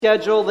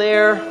Schedule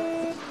there,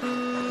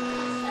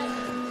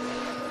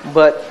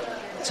 but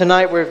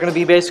tonight we're going to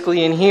be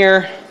basically in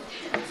here.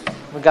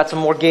 We've got some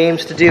more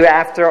games to do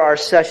after our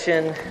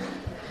session,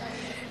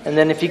 and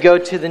then if you go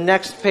to the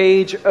next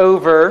page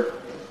over,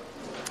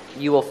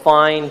 you will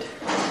find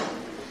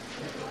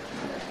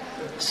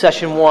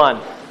session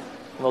 1.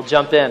 We'll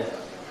jump in.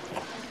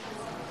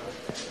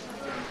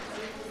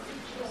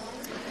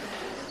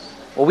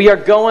 Well, we are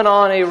going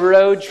on a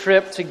road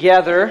trip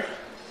together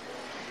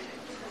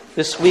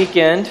this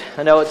weekend.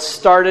 I know it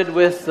started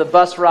with the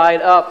bus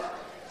ride up,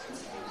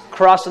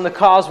 crossing the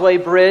Causeway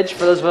Bridge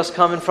for those of us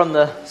coming from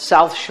the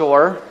South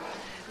Shore.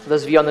 For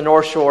those of you on the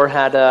North Shore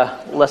had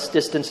less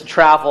distance to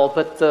travel,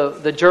 but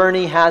the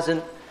journey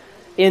hasn't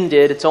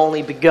ended, it's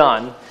only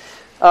begun.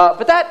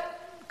 But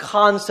that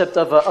concept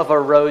of a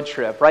road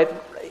trip, right?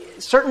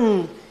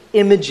 Certain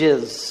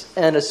images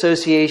and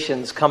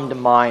associations come to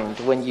mind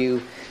when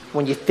you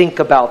think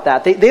about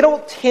that. They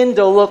don't tend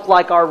to look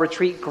like our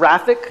retreat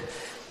graphic,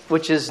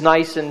 which is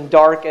nice and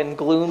dark and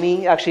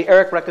gloomy. Actually,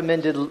 Eric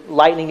recommended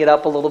lightening it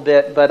up a little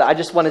bit, but I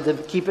just wanted to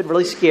keep it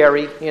really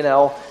scary, you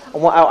know.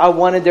 I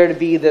wanted there to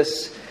be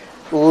this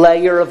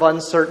layer of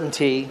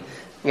uncertainty,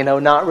 you know,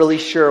 not really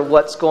sure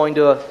what's going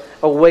to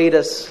await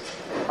us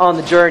on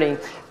the journey.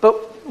 But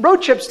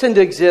road trips tend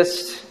to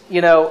exist,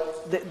 you know,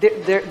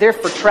 they're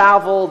for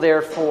travel,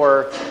 they're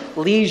for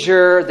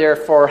leisure, they're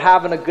for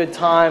having a good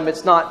time.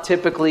 It's not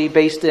typically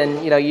based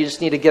in, you know, you just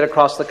need to get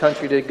across the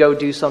country to go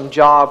do some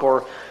job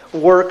or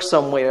work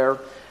somewhere.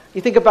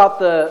 You think about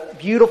the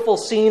beautiful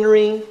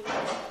scenery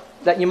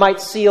that you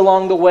might see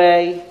along the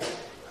way.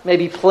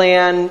 Maybe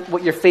plan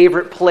what your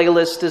favorite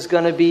playlist is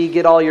going to be.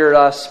 Get all your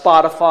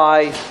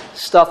Spotify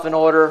stuff in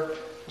order.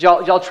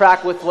 Did y'all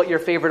track with what your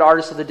favorite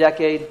artist of the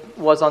decade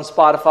was on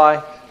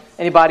Spotify?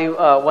 Anybody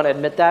want to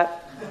admit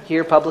that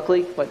here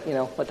publicly?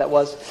 What that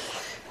was?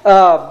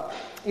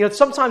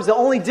 Sometimes the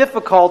only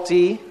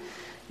difficulty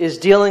is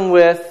dealing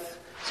with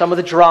some of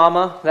the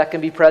drama that can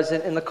be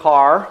present in the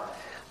car,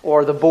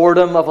 or the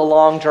boredom of a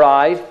long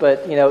drive.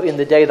 But, you know, in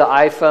the day, the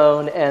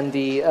iPhone and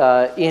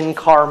the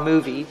in-car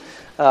movie,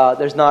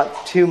 there's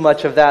not too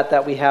much of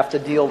that we have to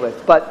deal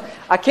with. But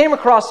I came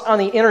across on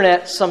the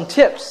internet some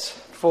tips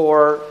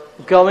for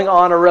going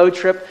on a road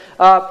trip.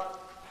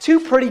 Two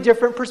pretty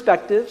different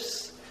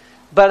perspectives,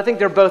 but I think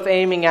they're both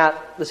aiming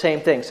at the same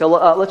thing. So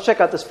let's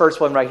check out this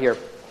first one right here.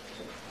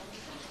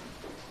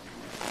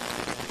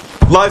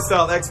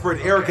 Lifestyle expert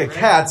Erica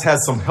Katz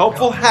has some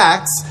helpful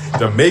hacks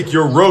to make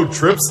your road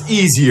trips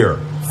easier.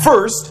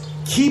 First,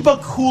 keep a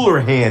cooler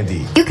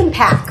handy. You can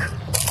pack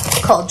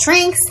cold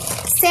drinks,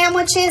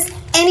 sandwiches,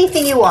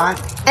 anything you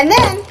want, and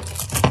then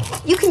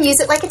you can use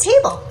it like a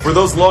table. For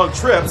those long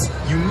trips,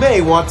 you may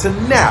want to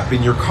nap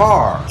in your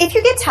car. If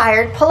you get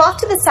tired, pull off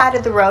to the side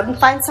of the road and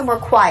find somewhere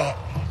quiet.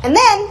 And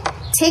then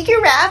take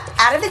your raft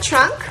out of the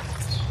trunk,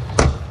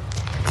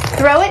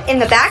 throw it in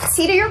the back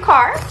seat of your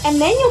car,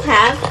 and then you'll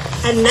have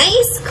a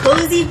nice,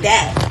 cozy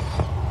bed.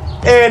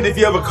 And if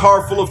you have a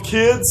car full of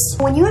kids,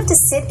 when you have to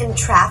sit in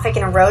traffic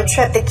in a road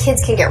trip, the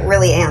kids can get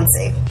really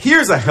antsy.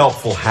 Here's a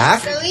helpful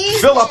hack.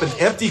 Fill up an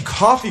empty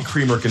coffee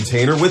creamer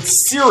container with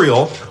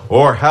cereal,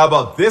 or how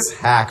about this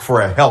hack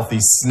for a healthy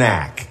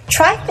snack?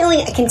 Try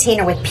filling a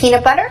container with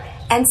peanut butter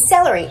and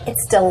celery.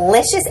 It's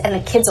delicious and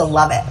the kids will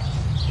love it.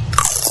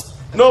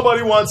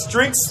 Nobody wants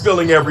drinks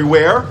spilling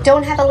everywhere.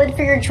 Don't have a lid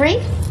for your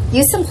drink?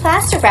 Use some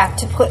plastic wrap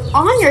to put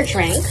on your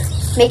drink.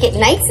 Make it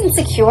nice and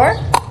secure.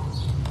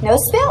 No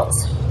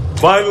spills.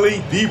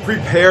 Finally, be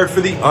prepared for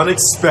the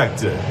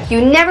unexpected.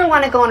 You never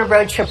want to go on a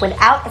road trip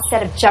without a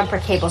set of jumper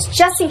cables,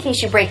 just in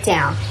case you break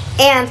down.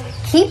 And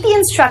keep the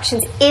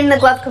instructions in the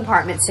glove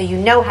compartment so you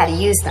know how to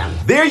use them.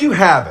 There you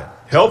have it.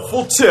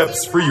 Helpful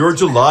tips for your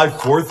July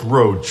 4th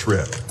road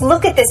trip.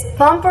 Look at this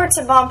bumper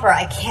to bumper.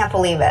 I can't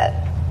believe it.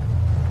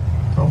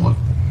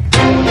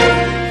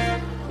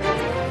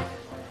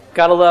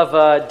 Gotta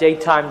love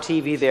daytime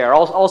TV there.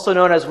 Also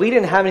known as, we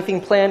didn't have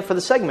anything planned for the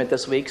segment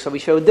this week, so we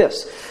showed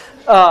this.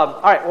 All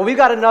right, well, we've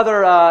got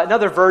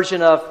another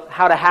version of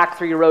how to hack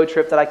through your road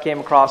trip that I came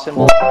across, and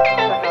we'll check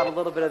out a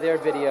little bit of their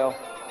video.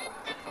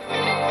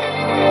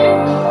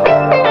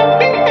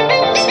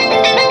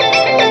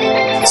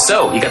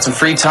 So, you got some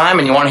free time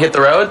and you want to hit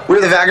the road?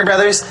 We're the Vagger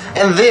Brothers,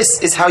 and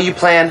this is how you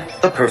plan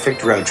the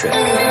perfect road trip.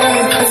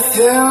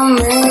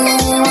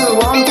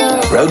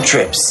 Road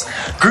trips.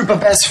 Group of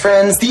best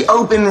friends, the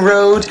open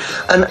road,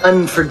 an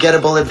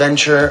unforgettable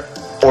adventure,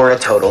 or a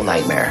total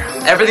nightmare.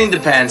 Everything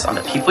depends on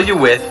the people you're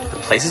with, the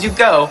places you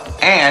go,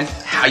 and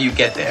how you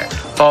get there.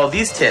 Follow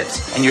these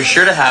tips, and you're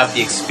sure to have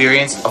the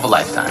experience of a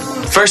lifetime.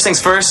 First things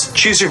first,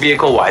 choose your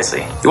vehicle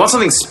wisely. You want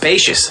something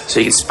spacious so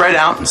you can spread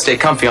out and stay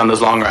comfy on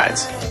those long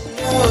rides.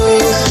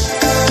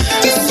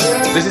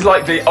 This is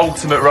like the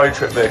ultimate road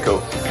trip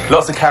vehicle.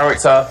 Lots of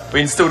character.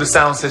 We installed a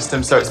sound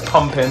system so it's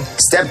pumping.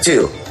 Step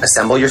 2,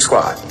 assemble your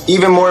squad.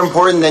 Even more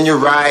important than your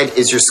ride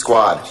is your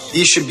squad.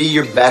 These should be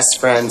your best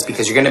friends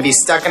because you're going to be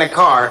stuck in a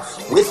car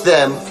with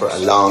them for a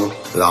long,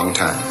 long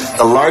time.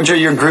 The larger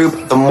your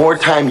group, the more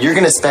time you're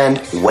going to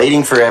spend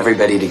waiting for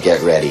everybody to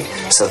get ready.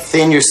 So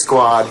thin your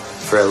squad,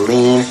 for a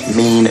lean,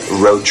 mean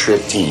road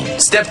trip team.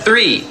 Step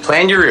 3,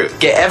 plan your route.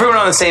 Get everyone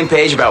on the same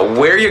page about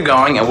where you're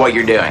going and what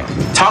you're doing.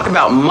 Talk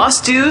about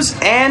must-dos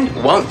and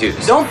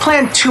won't-dos. Don't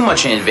plan too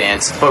much in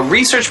advance, but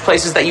research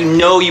places that you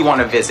know you want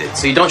to visit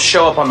so you don't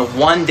show up on the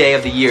one day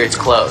of the year it's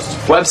closed.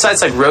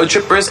 Websites like Road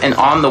Trippers and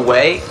On the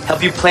Way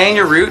help you plan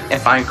your route and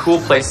find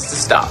cool places to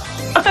stop.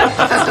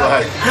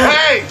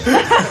 Hey!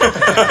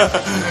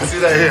 See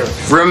that here.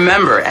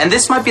 Remember, and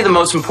this might be the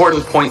most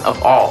important point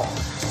of all,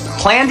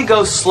 plan to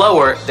go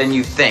slower than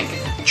you think.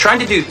 Trying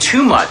to do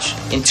too much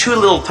in too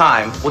little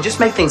time will just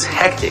make things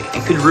hectic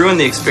and could ruin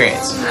the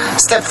experience.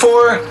 Step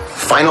 4,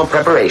 final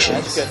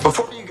preparations.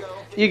 Before you go...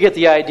 You get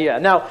the idea.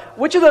 Now,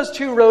 which of those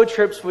 2 road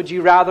trips would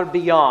you rather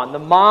be on? The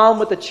mom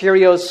with the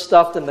Cheerios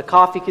stuffed in the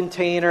coffee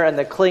container and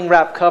the cling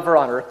wrap cover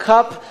on her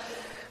cup?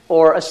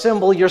 Or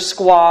assemble your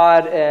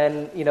squad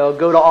and,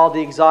 go to all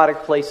the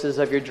exotic places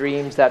of your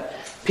dreams that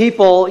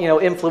people,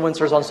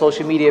 influencers on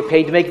social media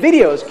paid to make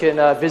videos can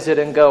visit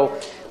and go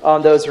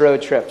on those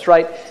road trips,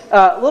 right?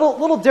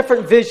 Little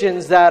different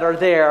visions that are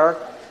there.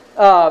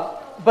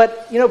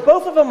 But,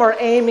 both of them are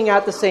aiming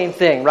at the same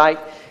thing, right?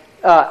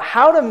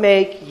 How to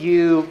make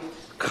you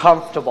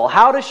comfortable.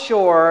 How to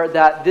assure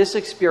that this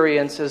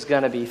experience is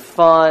going to be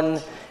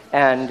fun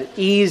and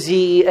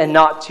easy and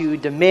not too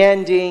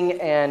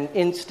demanding and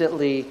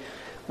instantly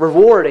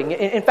rewarding.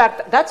 In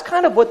fact, that's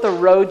kind of what the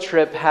road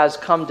trip has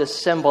come to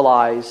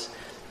symbolize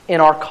in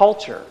our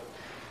culture.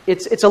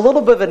 It's a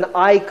little bit of an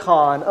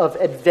icon of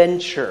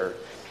adventure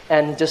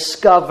and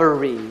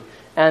discovery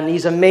and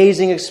these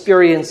amazing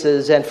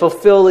experiences and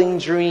fulfilling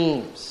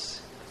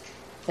dreams.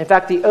 In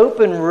fact, the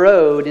open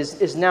road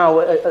is now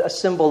a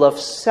symbol of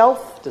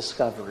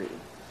self-discovery,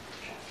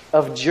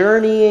 of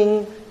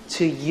journeying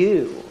to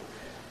you,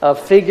 of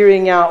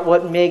figuring out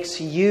what makes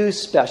you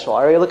special.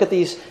 All right, look at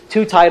these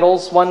 2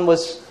 titles. One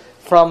was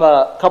from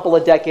a couple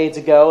of decades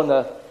ago, and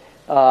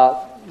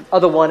the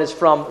other one is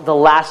from the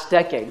last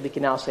decade. We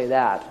can now say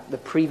that. The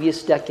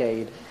previous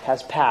decade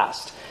has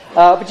passed.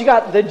 But you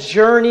got The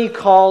Journey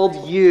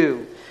Called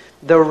You,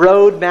 the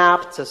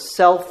roadmap to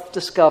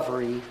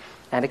self-discovery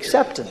and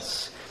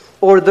acceptance.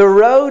 Or The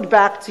Road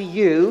Back to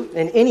You,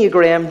 an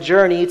Enneagram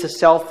journey to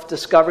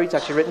self-discovery. It's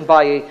actually written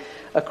by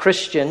a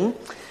Christian.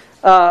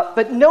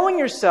 But knowing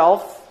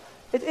yourself,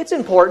 it's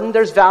important.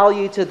 There's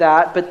value to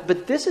that.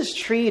 But this is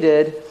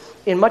treated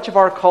in much of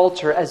our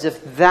culture as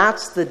if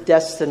that's the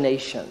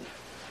destination.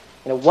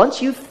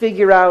 Once you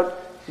figure out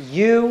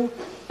you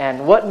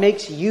and what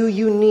makes you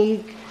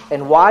unique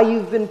and why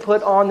you've been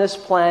put on this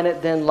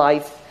planet, then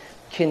life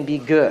can be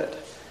good.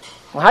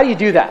 Well, how do you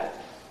do that?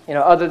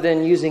 Other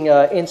than using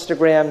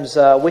Instagram's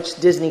which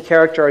Disney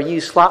character are you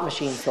slot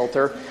machine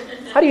filter.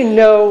 How do you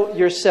know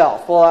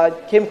yourself? Well, I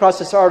came across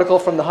this article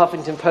from the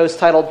Huffington Post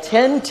titled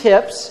 10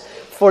 Tips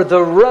for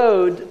the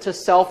Road to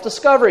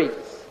Self-Discovery.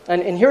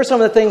 And here are some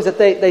of the things that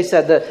they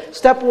said. The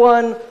step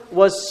 1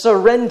 was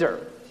surrender.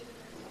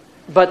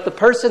 But the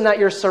person that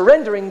you're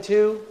surrendering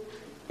to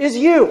is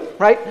you,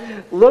 right?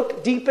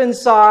 Look deep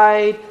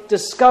inside,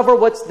 discover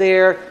what's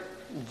there,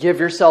 give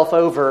yourself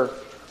over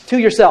to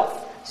yourself.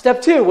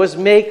 Step 2 was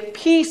make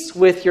peace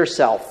with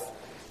yourself.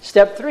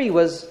 Step 3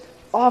 was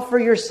offer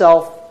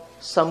yourself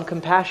some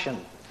compassion.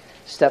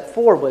 Step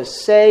 4 was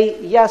say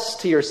yes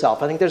to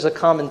yourself. I think there's a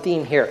common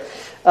theme here.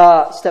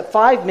 Step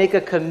 5, make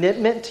a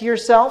commitment to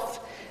yourself.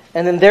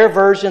 And then their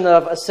version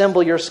of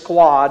assemble your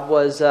squad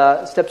was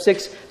step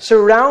 6,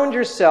 surround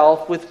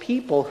yourself with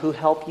people who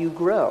help you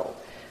grow.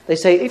 They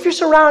say if you're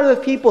surrounded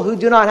with people who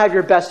do not have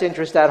your best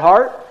interest at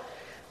heart,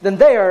 then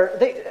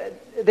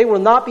they will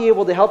not be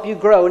able to help you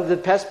grow into the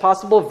best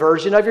possible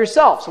version of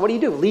yourself. So what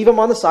do? Leave them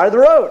on the side of the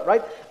road,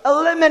 right?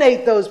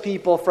 Eliminate those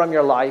people from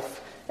your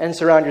life and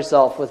surround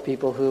yourself with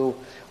people who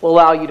will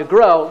allow you to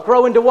grow.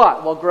 Grow into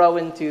what? Well, grow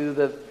into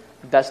the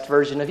best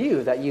version of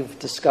you that you've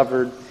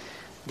discovered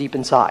deep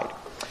inside.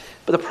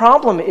 But the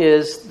problem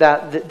is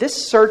that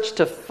this search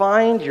to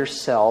find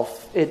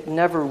yourself, it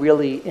never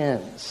really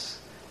ends.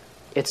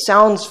 It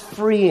sounds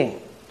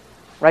freeing,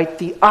 right?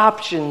 The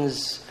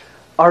options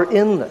are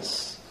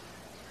endless.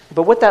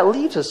 But what that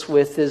leaves us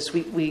with is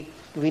we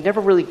never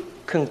really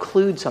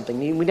conclude something.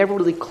 We never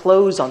really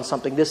close on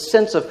something. This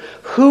sense of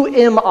who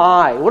am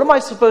I? What am I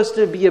supposed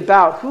to be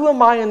about? Who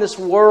am I in this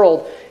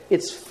world?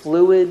 It's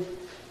fluid.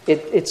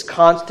 It's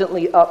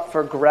constantly up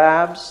for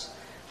grabs.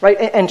 Right?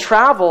 And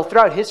travel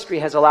throughout history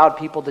has allowed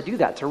people to do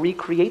that, to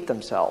recreate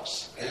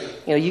themselves.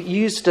 You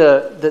used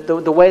to,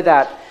 the way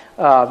that,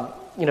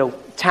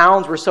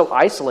 towns were so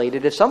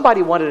isolated. If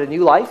somebody wanted a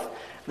new life,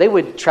 they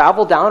would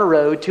travel down a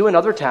road to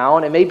another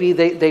town, and maybe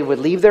they would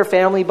leave their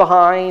family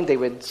behind. They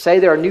would say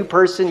they're a new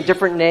person,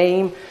 different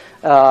name.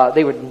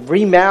 They would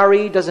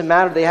remarry. Doesn't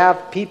matter. They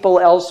have people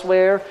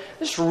elsewhere.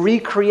 Just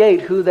recreate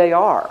who they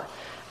are.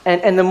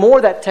 And the more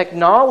that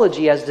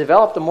technology has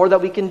developed, the more that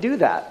we can do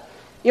that.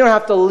 You don't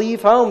have to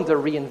leave home to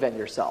reinvent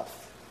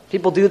yourself.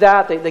 People do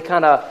that.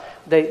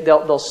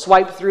 They'll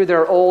swipe through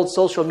their old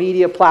social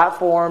media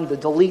platform, to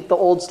delete the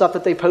old stuff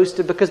that they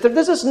posted because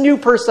there's this new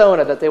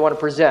persona that they want to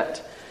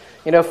present.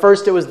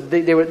 First it was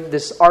they were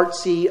this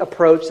artsy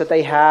approach that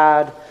they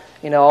had,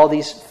 all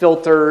these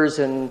filters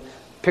and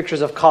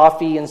pictures of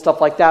coffee and stuff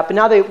like that. But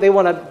now they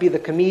want to be the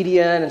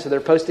comedian, and so they're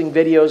posting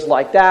videos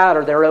like that,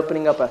 or they're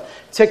opening up a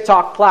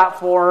TikTok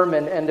platform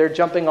and they're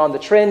jumping on the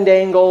trend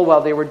angle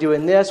while they were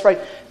doing this, right?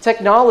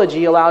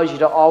 Technology allows you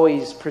to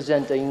always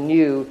present a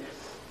new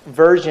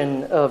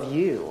version of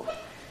you.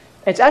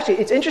 And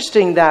it's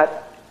interesting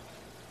that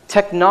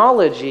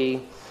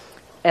technology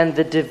and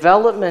the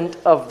development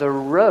of the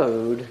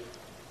road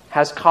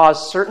has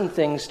caused certain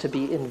things to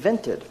be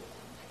invented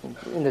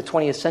in the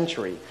 20th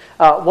century.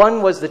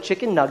 One was the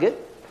chicken nugget.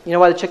 You know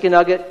why the chicken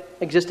nugget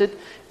existed?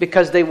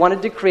 Because they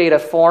wanted to create a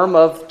form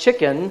of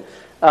chicken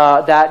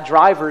that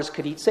drivers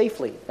could eat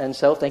safely. And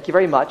so, thank you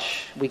very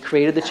much. We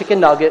created the chicken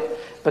nugget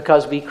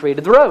because we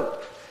created the road.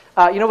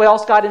 You know what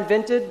else got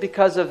invented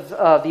because of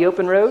the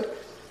open road?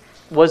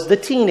 Was the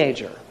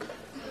teenager.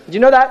 Did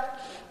you know that?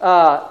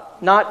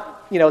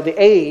 Not, the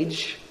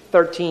age,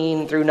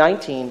 13 through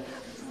 19,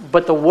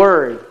 but the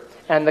word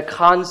and the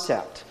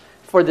concept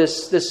for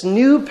this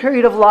new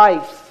period of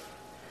life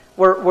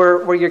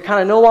where you're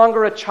kind of no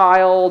longer a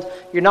child,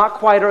 you're not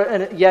quite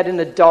yet an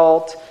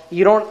adult,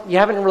 you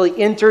haven't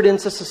really entered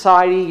into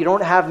society, you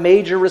don't have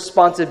major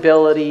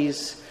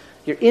responsibilities,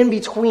 you're in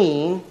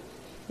between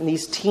in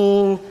these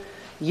teen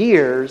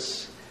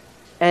years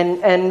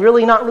and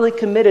really not really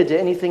committed to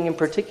anything in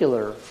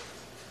particular.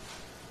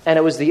 And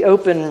it was the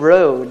open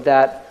road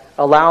that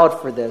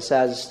allowed for this,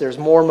 as there's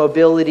more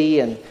mobility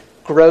and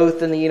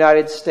growth in the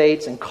United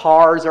States, and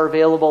cars are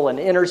available, and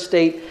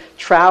interstate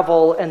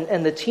travel,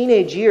 and the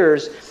teenage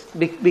years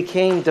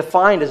became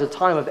defined as a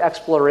time of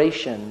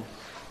exploration.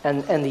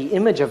 And the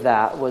image of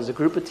that was a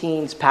group of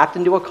teens packed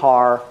into a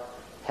car,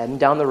 heading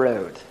down the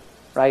road,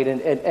 right?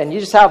 And you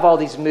just have all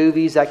these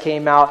movies that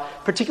came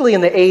out, particularly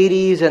in the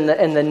 80s and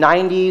the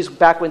 90s,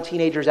 back when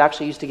teenagers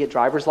actually used to get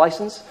driver's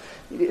license.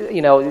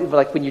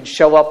 Like when you'd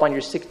show up on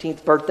your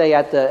 16th birthday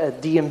at the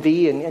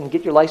DMV and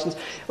get your license.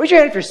 Raise your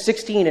hand if you're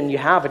 16 and you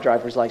have a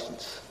driver's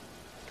license.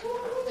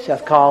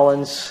 Seth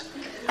Collins.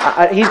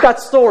 He's got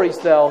stories,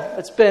 though.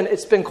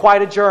 It's been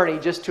quite a journey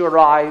just to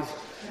arrive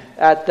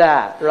at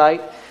that,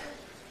 right?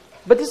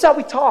 But this is how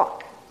we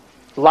talk.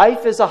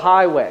 Life is a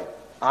highway.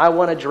 I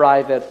want to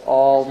drive it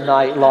all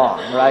night long,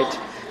 right?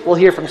 We'll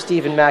hear from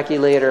Stephen Mackey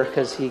later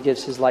because he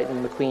gives his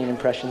Lightning McQueen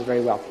impressions very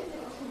well.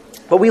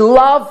 But we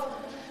love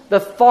the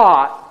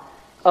thought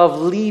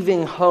of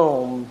leaving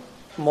home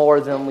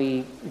more than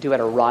we do at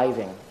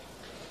arriving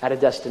at a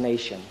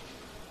destination,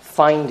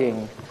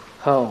 finding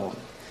home.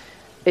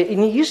 And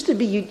it used to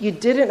be you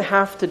didn't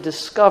have to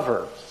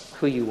discover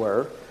who you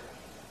were.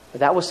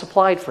 That was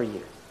supplied for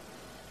you.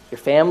 Your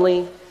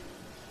family,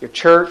 your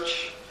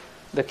church,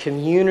 the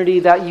community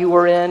that you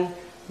were in,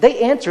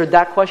 they answered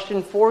that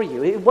question for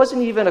you. It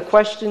wasn't even a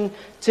question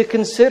to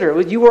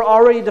consider. You were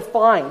already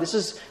defined. This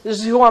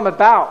is who I'm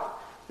about.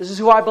 This is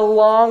who I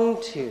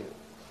belong to.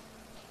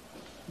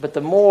 But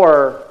the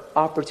more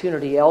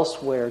opportunity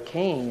elsewhere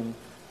came,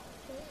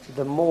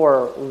 the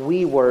more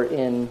we were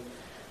in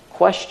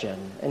question.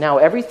 And now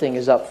everything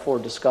is up for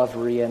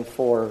discovery and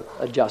for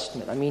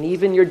adjustment. I mean,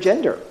 even your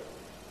gender.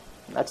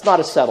 That's not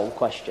a settled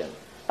question.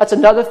 That's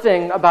another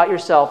thing about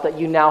yourself that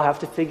you now have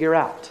to figure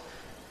out.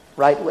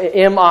 Right?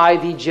 Am I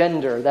the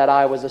gender that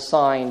I was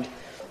assigned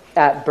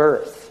at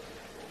birth?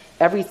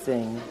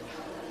 Everything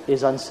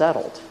is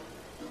unsettled.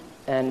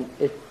 And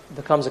it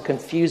becomes a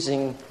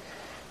confusing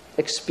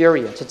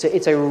experience.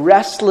 It's a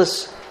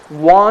restless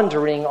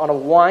wandering on a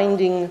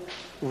winding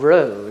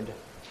road,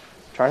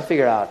 trying to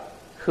figure out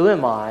who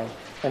am I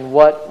and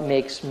what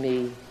makes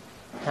me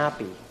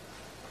happy.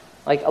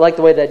 I like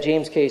the way that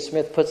James K.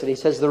 Smith puts it. He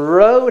says, the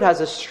road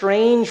has a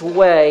strange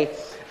way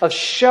of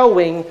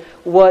showing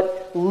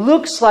what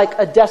looks like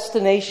a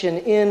destination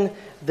in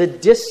the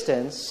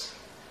distance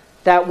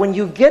that when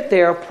you get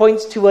there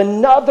points to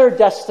another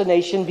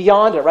destination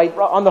beyond it, right?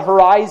 On the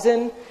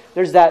horizon,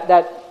 there's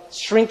that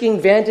shrinking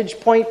vantage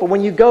point, but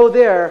when you go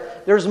there,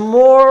 there's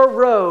more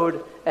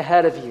road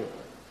ahead of you,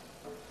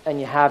 and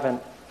you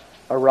haven't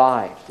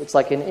arrived. It's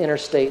like an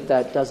interstate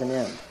that doesn't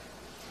end.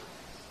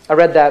 I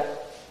read that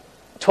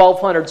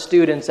 1,200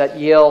 students at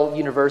Yale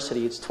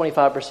University, it's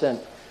 25%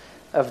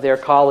 of their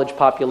college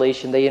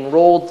population, they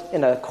enrolled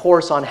in a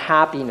course on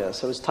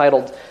happiness. It was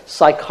titled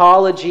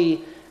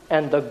Psychology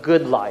and the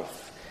Good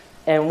Life.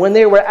 And when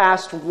they were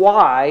asked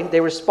why,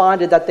 they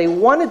responded that they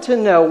wanted to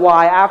know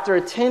why after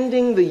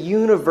attending the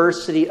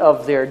university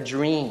of their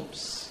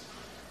dreams.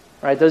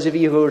 Right? Those of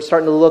you who are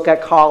starting to look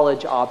at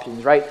college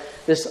options, right?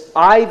 This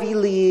Ivy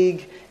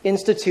League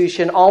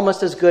institution,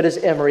 almost as good as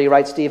Emory,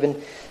 right,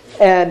 Stephen?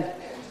 And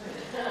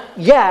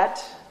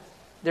yet,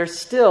 they're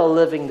still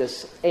living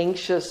this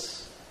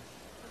anxious,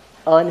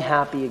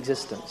 unhappy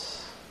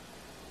existence.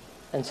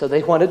 And so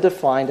they wanted to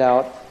find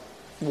out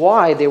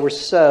why they were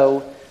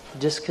so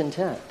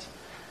discontent.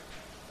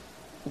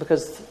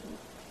 Because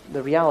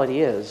the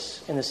reality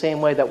is, in the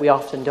same way that we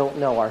often don't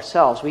know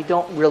ourselves, we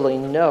don't really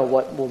know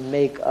what will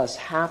make us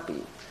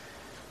happy.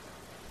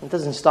 It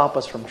doesn't stop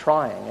us from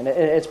trying. And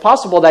it's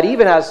possible that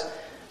even as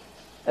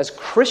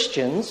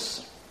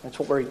Christians, that's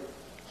what we're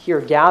here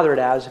gathered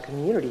as a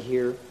community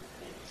here,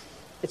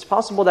 it's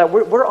possible that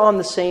we're on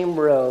the same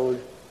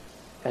road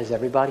as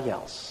everybody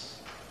else,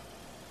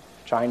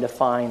 trying to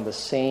find the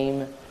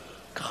same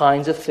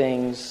kinds of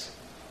things,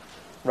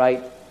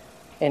 right?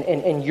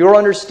 And your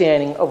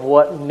understanding of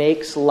what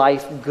makes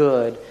life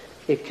good,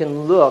 it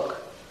can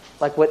look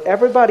like what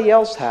everybody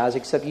else has,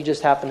 except you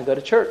just happen to go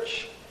to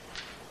church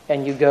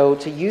and you go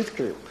to youth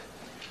group,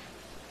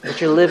 but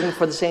you're living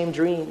for the same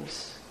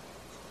dreams,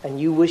 and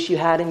you wish you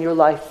had in your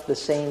life the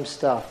same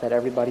stuff that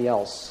everybody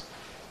else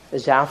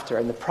is after.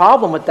 And the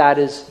problem with that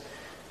is,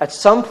 at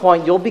some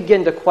point, you'll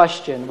begin to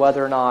question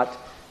whether or not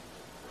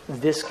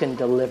this can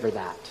deliver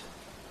that.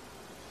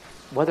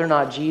 Whether or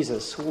not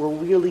Jesus will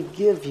really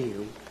give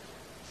you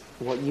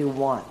what you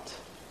want.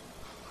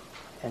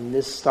 And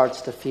this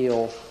starts to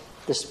feel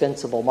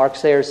dispensable. Mark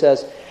Sayers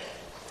says,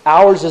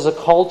 ours is a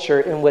culture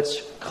in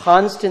which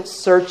constant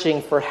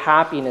searching for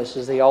happiness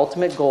is the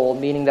ultimate goal,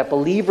 meaning that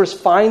believers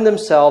find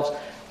themselves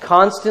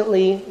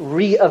constantly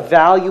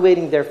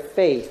reevaluating their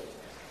faith,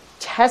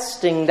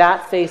 testing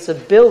that faith's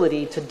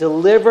ability to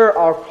deliver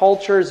our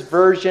culture's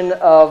version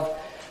of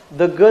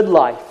the good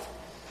life.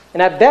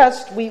 And at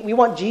best, we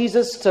want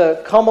Jesus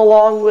to come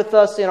along with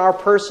us in our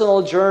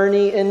personal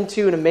journey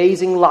into an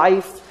amazing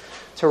life,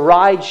 to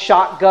ride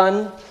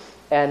shotgun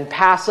and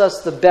pass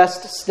us the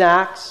best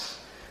snacks.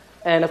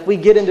 And if we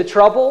get into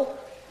trouble,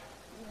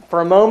 for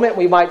a moment,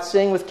 we might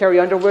sing with Carrie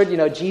Underwood,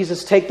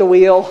 Jesus, take the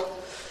wheel,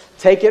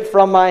 take it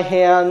from my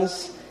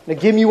hands.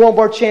 Give me one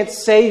more chance,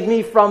 save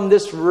me from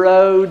this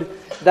road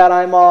that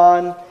I'm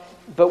on.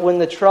 But when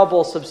the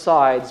trouble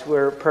subsides,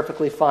 we're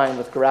perfectly fine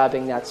with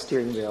grabbing that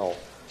steering wheel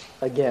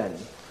again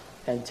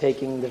and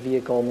taking the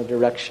vehicle in the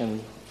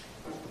direction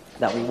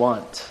that we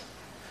want.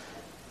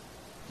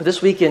 But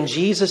this weekend,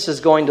 Jesus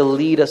is going to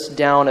lead us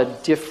down a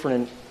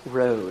different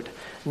road.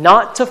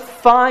 Not to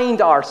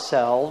find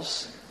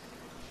ourselves,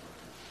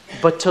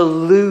 but to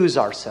lose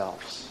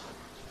ourselves.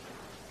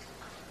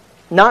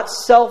 Not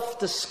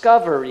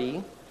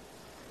self-discovery,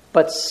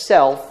 but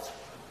self-denial.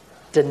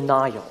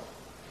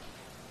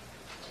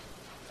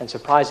 And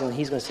surprisingly,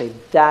 he's going to say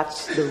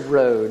that's the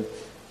road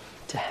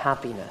to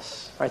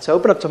happiness. All right, so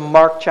open up to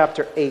Mark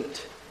chapter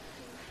 8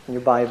 in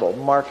your Bible.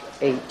 Mark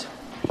 8.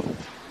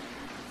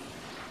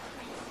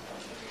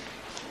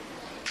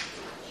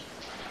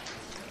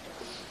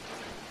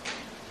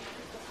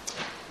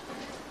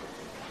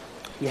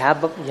 You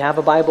have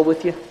a Bible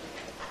with you?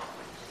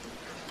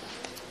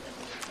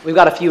 We've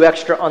got a few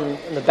extra on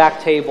the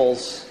back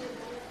tables.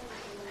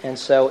 And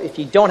so if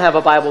you don't have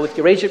a Bible with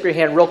you, raise up your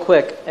hand real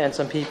quick and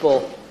some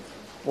people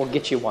will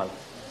get you one.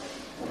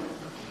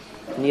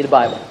 You need a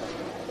Bible.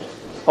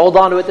 Hold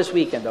on to it this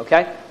weekend,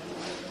 okay?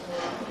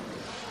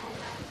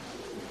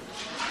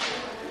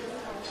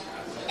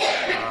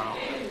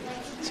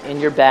 It's in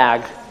your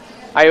bag. All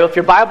right, if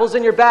your Bible's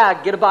in your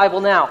bag, get a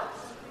Bible now.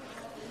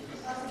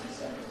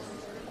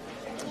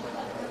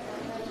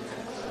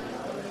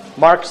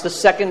 Mark's the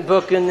second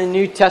book in the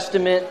New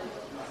Testament.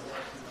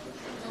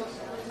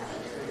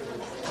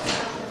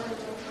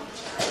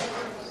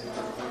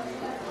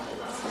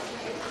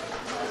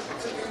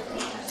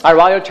 All right,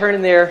 while you're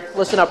turning there,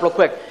 listen up real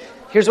quick.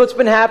 Here's what's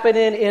been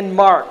happening in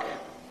Mark.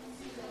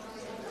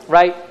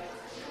 Right?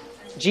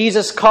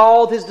 Jesus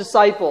called his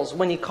disciples.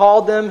 When he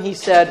called them, he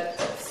said,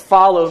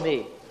 "Follow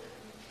me."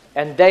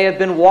 And they have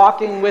been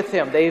walking with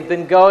him. They've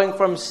been going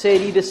from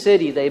city to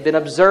city. They've been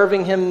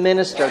observing him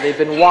minister. They've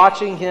been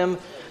watching him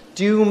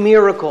do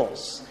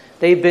miracles.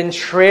 They've been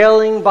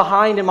trailing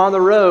behind him on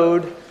the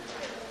road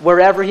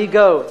wherever he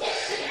goes.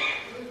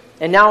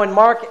 And now in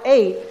Mark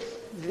 8,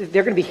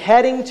 they're going to be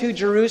heading to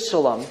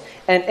Jerusalem.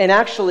 And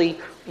actually,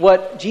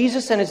 what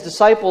Jesus and his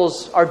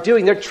disciples are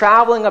doing, they're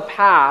traveling a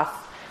path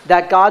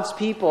that God's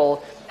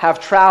people have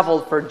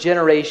traveled for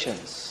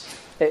generations.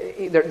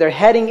 They're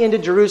heading into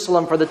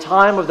Jerusalem for the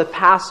time of the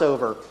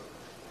Passover.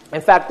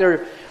 In fact,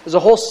 there's a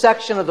whole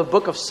section of the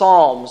book of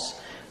Psalms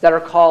that are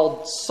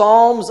called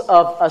Psalms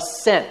of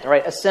Ascent.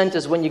 Right? Ascent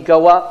is when you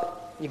go up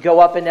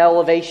in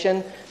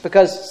elevation.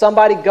 Because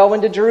somebody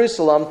going to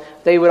Jerusalem,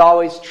 they would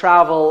always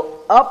travel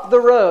up the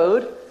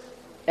road,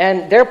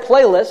 and their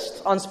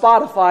playlist on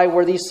Spotify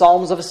were these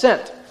Psalms of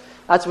Ascent.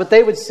 That's what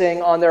they would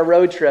sing on their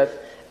road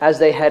trip as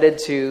they headed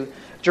to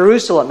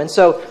Jerusalem. And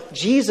so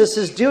Jesus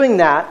is doing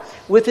that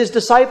with his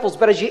disciples.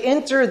 But as you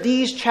enter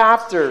these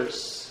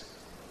chapters,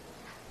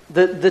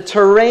 the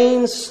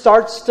terrain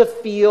starts to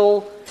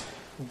feel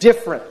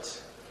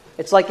different.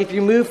 It's like if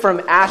you move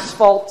from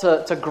asphalt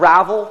to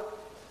gravel,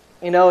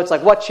 it's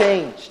like, what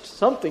changed?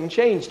 Something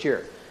changed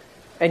here.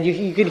 And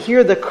you could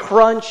hear the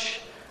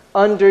crunch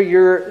under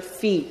your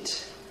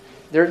feet.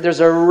 There's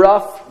a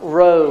rough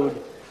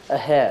road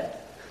ahead.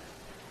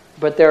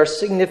 But there are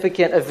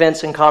significant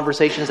events and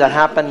conversations that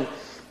happen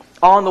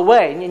on the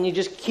way. And you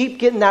just keep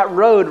getting that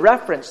road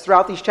referenced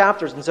throughout these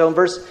chapters. And so in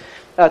verse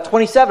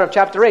 27 of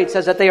chapter 8, it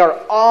says that they are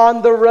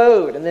on the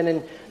road. And then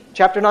in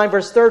chapter 9,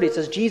 verse 30, it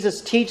says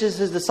Jesus teaches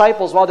his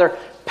disciples while they're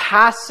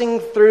passing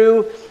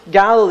through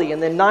Galilee.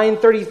 And then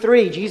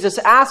 9:33, Jesus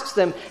asks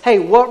them, "Hey,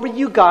 what were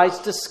you guys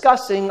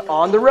discussing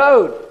on the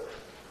road?"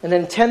 And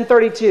then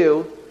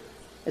 10:32,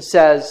 it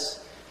says,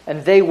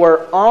 And they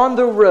were on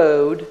the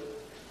road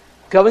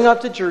going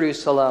up to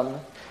Jerusalem,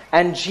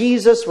 and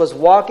Jesus was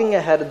walking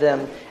ahead of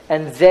them,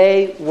 and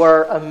they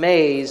were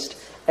amazed,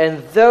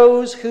 and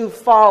those who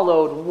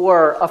followed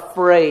were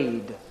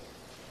afraid.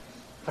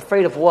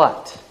 Afraid of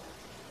what?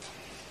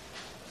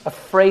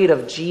 Afraid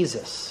of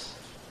Jesus.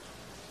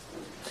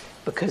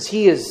 Because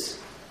he is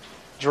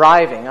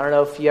driving. I don't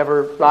know if you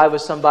ever ride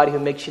with somebody who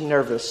makes you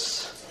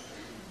nervous.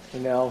 You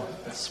know,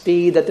 the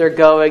speed that they're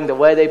going, the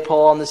way they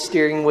pull on the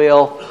steering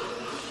wheel.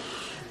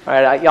 All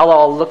right, y'all are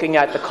all looking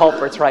at the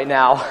culprits right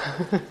now.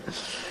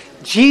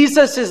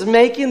 Jesus is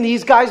making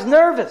these guys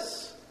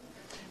nervous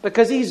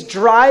because he's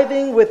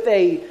driving with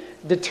a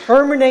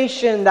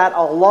determination that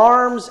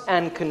alarms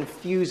and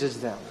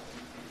confuses them.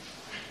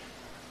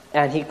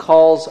 And he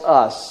calls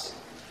us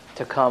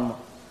to come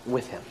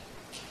with him.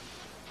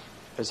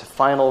 There's a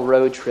final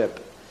road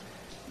trip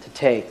to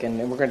take, and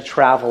we're going to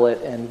travel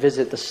it and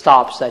visit the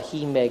stops that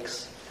he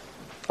makes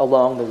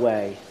along the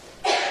way.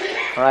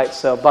 All right,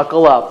 so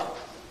buckle up.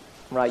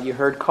 Right, you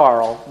heard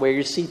Carl. Wear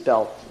your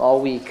seatbelt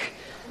all week,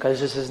 because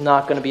this is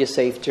not going to be a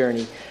safe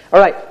journey. All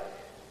right,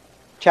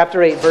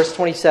 chapter 8, verse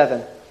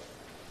 27.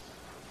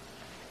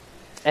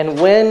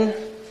 And when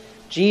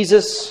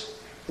Jesus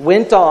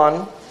went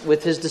on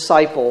with his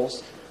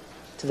disciples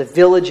to the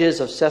villages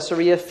of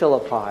Caesarea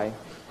Philippi,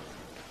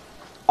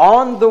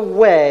 on the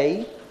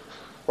way,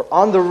 or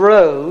on the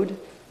road,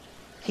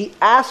 he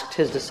asked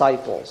his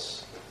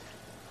disciples,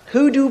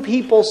 "Who do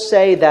people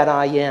say that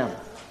I am?"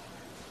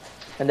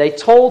 And they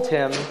told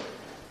him,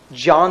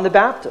 "John the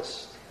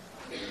Baptist.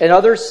 And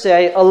others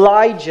say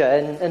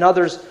Elijah, and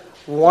others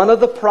one of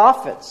the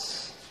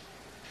prophets."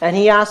 And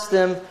he asked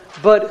them,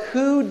 "But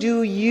who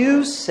do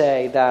you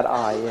say that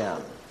I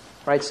am?"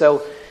 Right,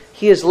 so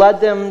he has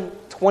led them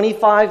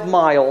 25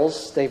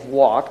 miles. They've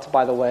walked,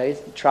 by the way.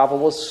 The travel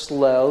was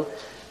slow.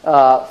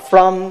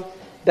 From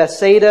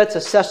Bethsaida to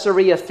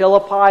Caesarea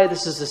Philippi.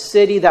 This is a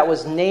city that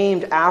was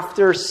named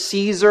after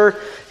Caesar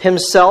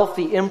himself,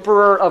 the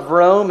emperor of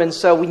Rome. And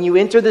so when you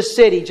enter the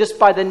city, just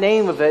by the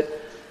name of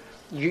it,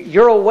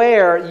 you're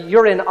aware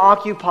you're in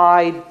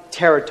occupied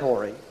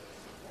territory.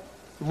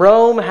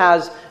 Rome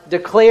has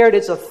declared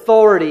its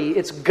authority,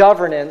 its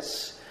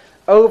governance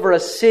over a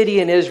city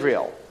in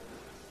Israel.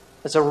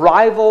 It's a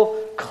rival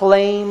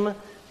claim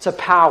to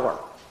power,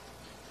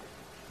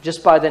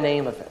 just by the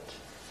name of it.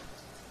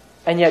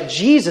 And yet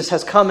Jesus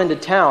has come into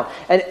town.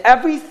 And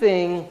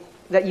everything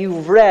that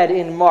you've read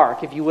in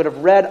Mark, if you would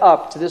have read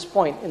up to this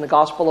point in the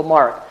Gospel of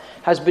Mark,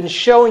 has been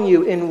showing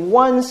you in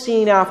one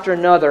scene after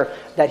another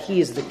that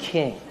he is the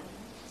king.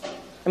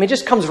 I mean, it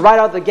just comes right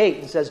out the gate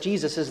and says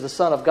Jesus is the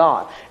Son of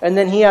God. And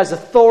then he has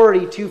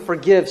authority to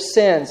forgive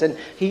sins. And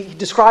he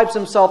describes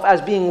himself as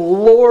being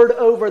Lord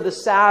over the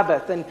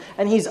Sabbath.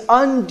 And he's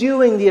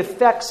undoing the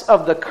effects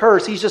of the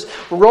curse. He's just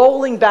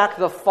rolling back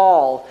the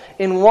fall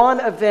in one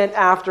event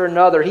after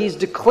another. He's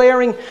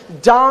declaring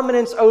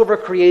dominance over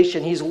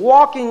creation. He's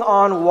walking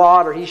on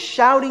water. He's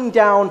shouting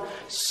down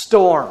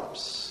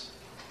storms.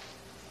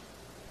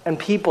 And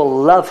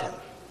people love him.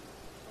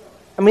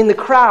 I mean, the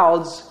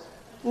crowds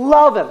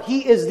love him. He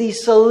is the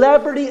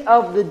celebrity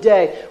of the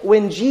day.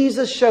 When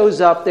Jesus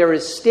shows up, there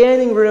is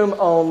standing room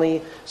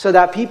only so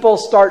that people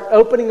start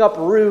opening up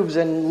roofs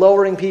and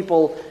lowering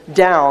people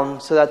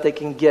down so that they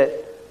can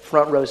get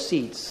front row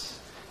seats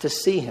to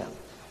see him.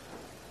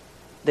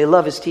 They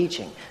love his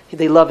teaching.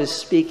 They love his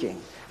speaking.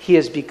 He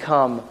has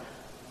become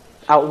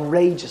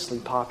outrageously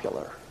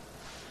popular.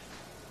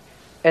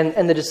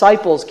 And the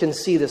disciples can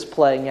see this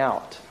playing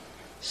out.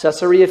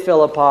 Caesarea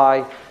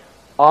Philippi,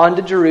 on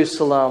to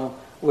Jerusalem,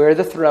 where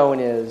the throne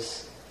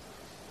is.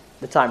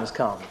 The time has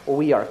come.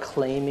 We are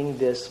claiming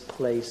this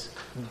place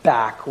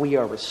back. We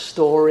are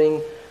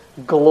restoring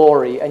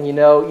glory. And you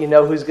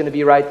know who's going to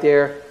be right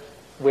there?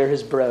 We're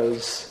his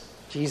bros.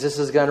 Jesus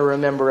is going to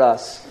remember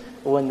us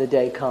when the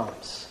day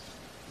comes.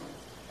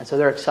 And so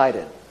they're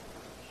excited.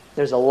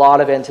 There's a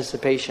lot of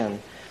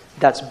anticipation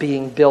that's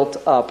being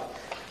built up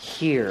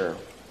here.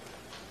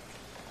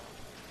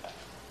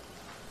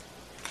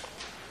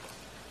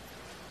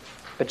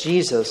 But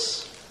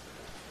Jesus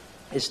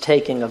is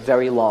taking a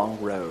very long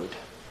road.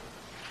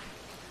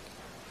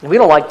 And we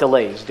don't like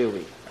delays, do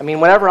we? I mean,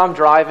 whenever I'm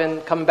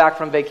driving, coming back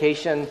from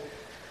vacation,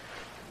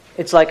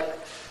 it's like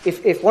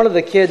if one of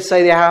the kids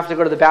say they have to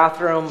go to the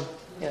bathroom,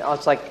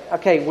 it's like,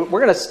 okay,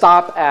 we're going to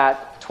stop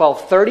at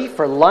 12:30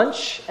 for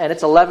lunch, and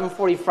it's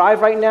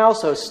 11:45 right now,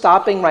 so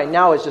stopping right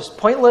now is just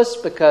pointless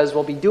because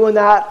we'll be doing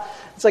that.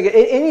 It's like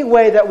any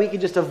way that we can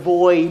just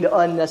avoid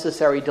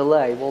unnecessary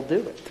delay, we'll do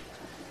it.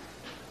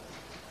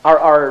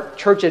 Our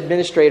church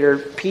administrator,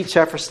 Pete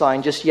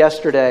Shefferstein, just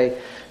yesterday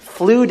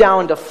flew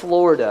down to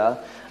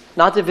Florida,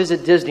 not to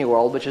visit Disney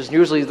World, which is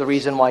usually the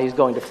reason why he's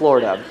going to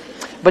Florida,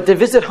 but to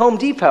visit Home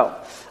Depot,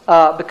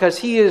 because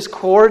he is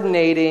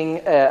coordinating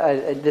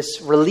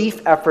this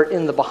relief effort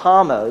in the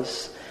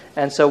Bahamas.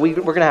 And so we're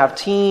going to have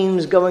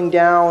teams going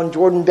down.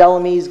 Jordan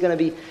Bellamy is going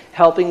to be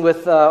helping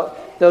with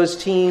those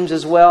teams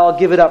as well.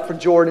 Give it up for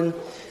Jordan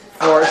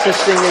for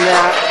assisting in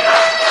that.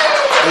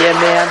 Yeah,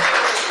 man.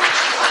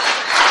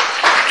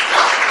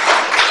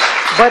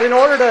 But in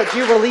order to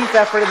do relief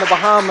effort in the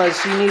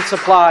Bahamas, you need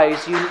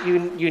supplies.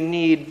 You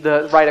need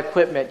the right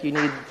equipment. You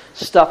need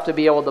stuff to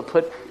be able to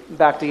put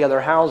back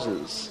together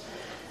houses.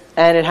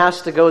 And it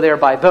has to go there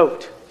by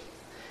boat.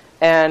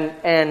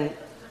 And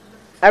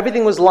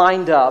everything was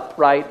lined up,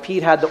 right?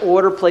 Pete had the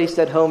order placed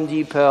at Home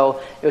Depot.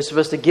 It was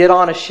supposed to get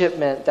on a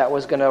shipment that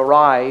was going to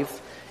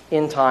arrive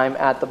in time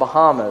at the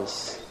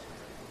Bahamas.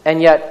 And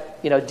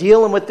yet,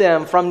 dealing with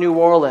them from New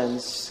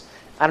Orleans,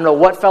 I don't know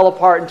what fell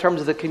apart in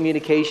terms of the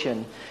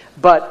communication.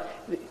 But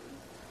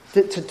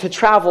to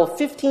travel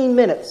 15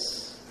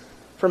 minutes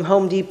from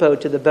Home Depot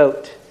to the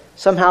boat,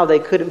 somehow they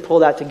couldn't pull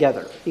that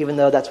together, even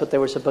though that's what they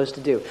were supposed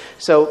to do.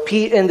 So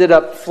Pete ended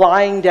up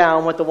flying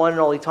down with the one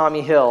and only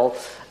Tommy Hill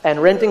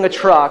and renting a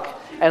truck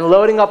and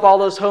loading up all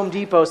those Home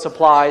Depot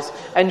supplies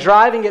and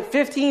driving it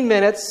 15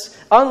 minutes,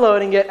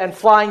 unloading it, and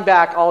flying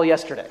back all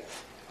yesterday.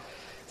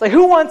 It's like,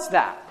 who wants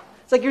that?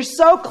 It's like, you're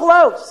so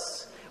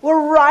close.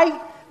 We're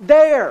right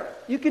there.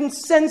 You can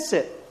sense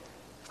it.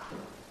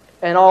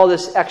 And all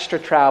this extra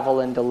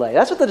travel and delay.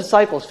 That's what the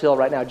disciples feel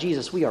right now.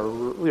 Jesus, we are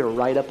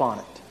right up on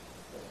it.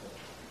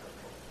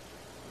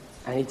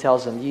 And he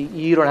tells them,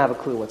 you don't have a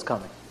clue what's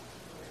coming.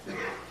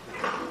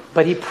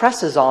 But he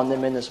presses on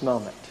them in this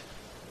moment.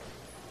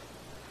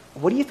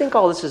 What do you think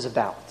all this is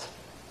about?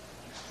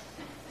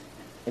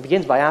 He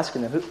begins by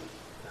asking them,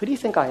 who do you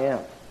think I am?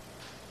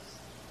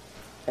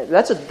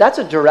 That's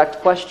a direct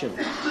question.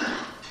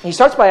 He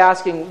starts by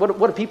asking, what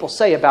do people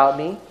say about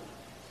me?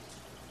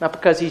 Not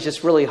because he's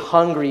just really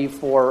hungry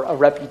for a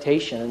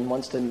reputation and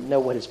wants to know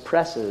what his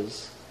press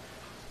is.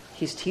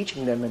 He's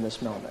teaching them in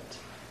this moment.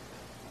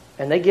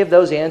 And they give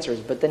those answers,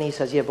 but then he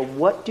says, but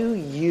what do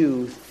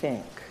you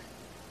think?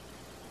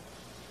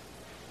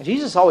 And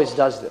Jesus always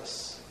does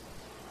this.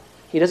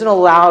 He doesn't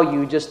allow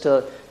you just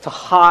to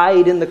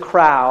hide in the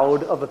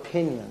crowd of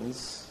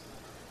opinions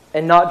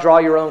and not draw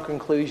your own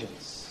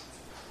conclusions.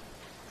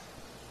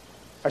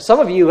 Or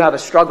some of you have a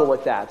struggle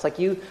with that. It's like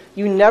you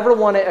never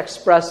want to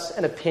express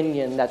an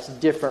opinion that's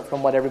different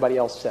from what everybody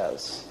else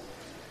says.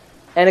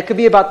 And it could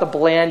be about the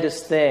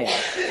blandest thing.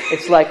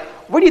 It's like,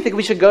 where do you think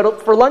we should go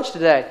for lunch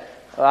today?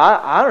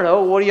 I don't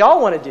know. What do y'all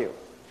want to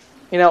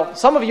do?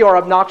 Some of you are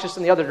obnoxious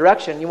in the other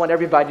direction. You want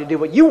everybody to do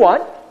what you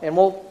want, and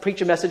we'll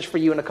preach a message for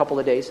you in a couple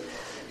of days.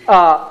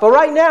 But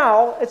right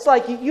now, it's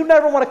like you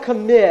never want to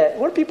commit.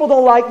 What if people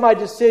don't like my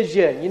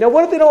decision?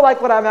 What if they don't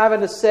like what I'm having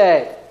to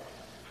say?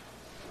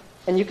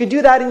 And you can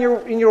do that in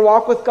your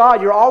walk with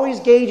God. You're always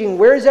gauging,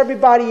 where's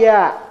everybody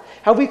at?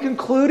 Have we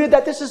concluded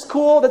that this is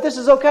cool, that this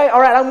is okay? All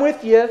right, I'm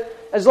with you,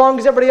 as long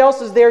as everybody else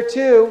is there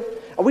too.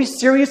 Are we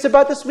serious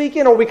about this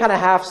weekend, or are we kind of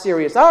half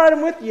serious? All right,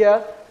 I'm with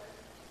you.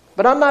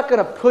 But I'm not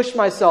going to push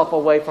myself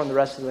away from the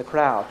rest of the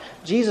crowd.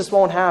 Jesus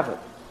won't have it.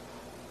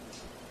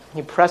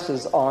 He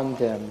presses on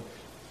them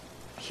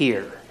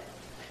here.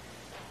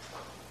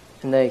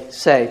 And they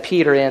say,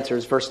 Peter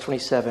answers, verse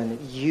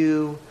 27,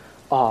 you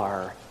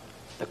are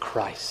the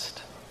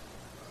Christ.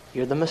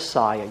 You're the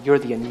Messiah. You're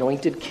the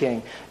anointed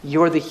king.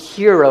 You're the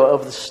hero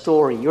of the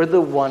story. You're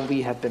the one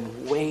we have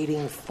been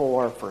waiting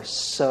for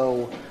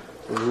so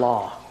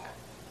long.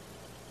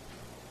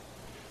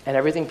 And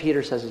everything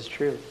Peter says is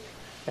true.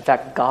 In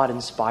fact, God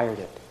inspired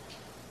it.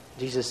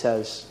 Jesus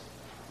says,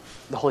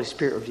 the Holy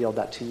Spirit revealed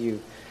that to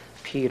you,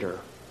 Peter.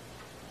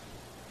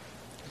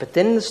 But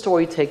then the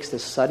story takes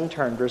this sudden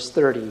turn. Verse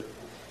 30.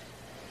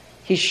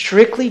 He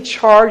strictly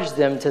charged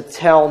them to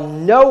tell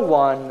no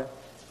one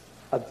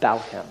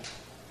about him.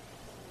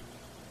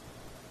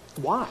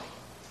 Why?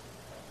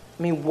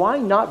 Why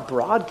not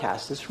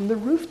broadcast this from the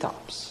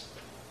rooftops?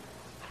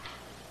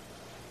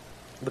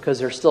 Because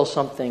there's still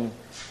something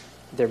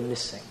they're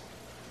missing.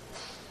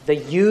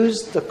 They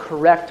used the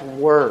correct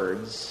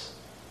words,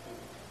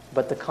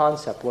 but the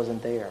concept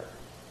wasn't there.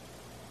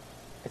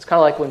 It's kind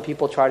of like when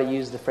people try to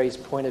use the phrase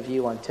point of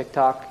view on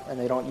TikTok and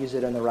they don't use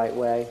it in the right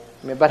way.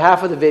 But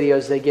half of the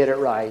videos, they get it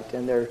right,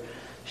 and they're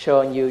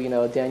showing you,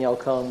 Danielle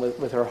Cohn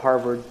with her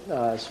Harvard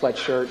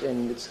sweatshirt,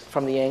 and it's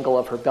from the angle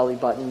of her belly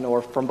button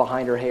or from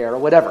behind her hair or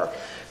whatever.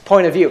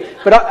 Point of view.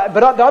 But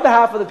the other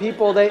half of the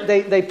people,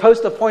 they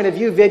post a point of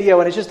view video,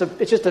 and it's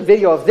just a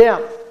video of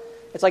them.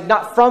 It's like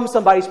not from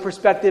somebody's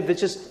perspective.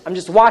 It's just, I'm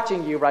just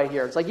watching you right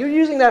here. It's like you're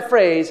using that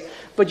phrase,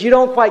 but you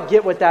don't quite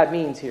get what that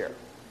means here.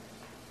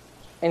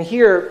 And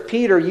here,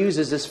 Peter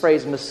uses this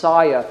phrase,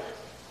 Messiah,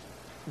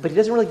 but he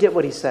doesn't really get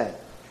what he's saying.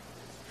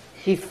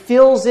 He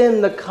fills in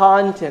the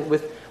content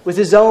with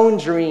his own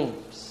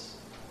dreams,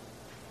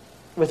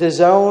 with his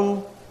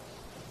own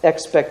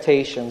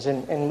expectations.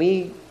 And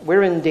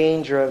we're in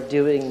danger of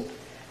doing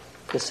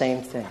the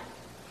same thing.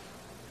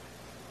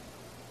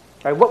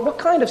 All right, what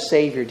kind of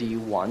Savior do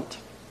you want?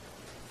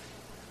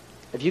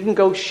 If you can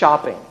go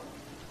shopping,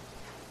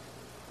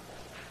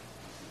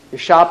 you're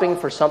shopping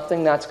for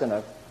something that's going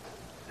to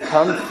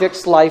come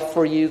fix life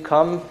for you,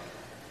 come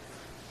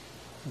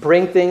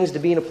bring things to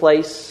be in a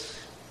place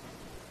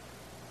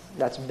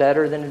that's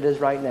better than it is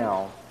right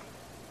now.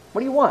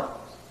 What do you want?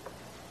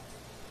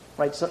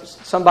 Right?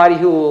 Somebody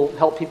who will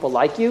help people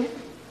like you?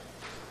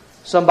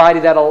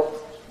 Somebody that'll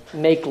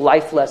make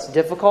life less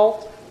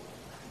difficult?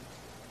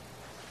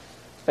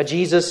 A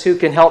Jesus who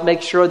can help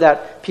make sure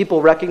that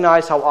people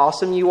recognize how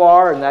awesome you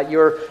are and that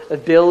your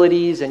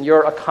abilities and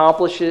your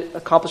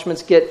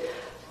accomplishments get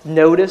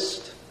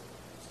noticed.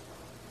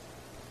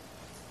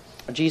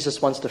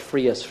 Jesus wants to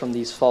free us from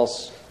these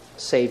false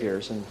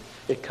saviors, and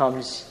it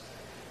comes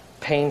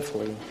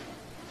painfully.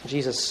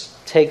 Jesus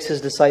takes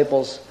his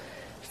disciples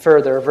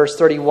further. Verse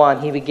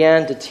 31, he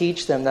began to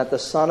teach them that the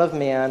Son of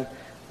Man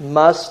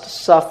must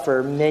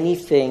suffer many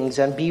things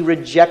and be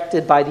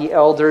rejected by the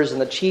elders and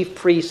the chief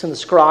priests and the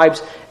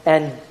scribes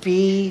and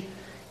be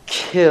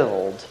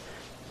killed,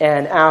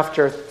 and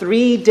after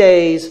 3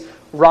 days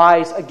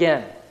rise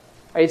again.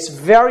 It's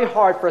very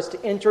hard for us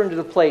to enter into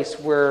the place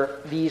where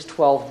these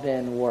 12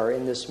 men were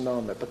in this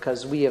moment,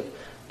 because we have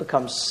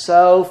become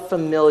so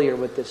familiar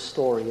with this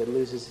story, it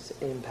loses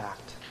its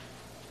impact.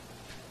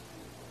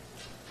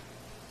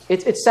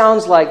 It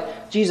sounds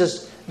like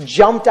Jesus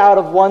jumped out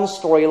of one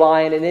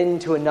storyline and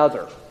into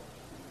another.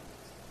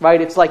 Right?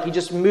 It's like you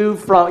just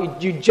moved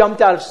you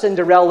jumped out of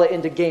Cinderella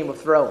into Game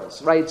of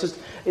Thrones. Right? It's just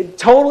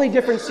totally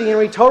different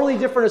scenery, totally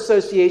different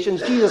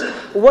associations. Jesus,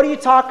 what are you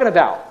talking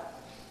about?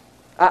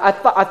 I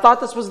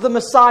thought this was the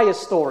Messiah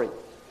story.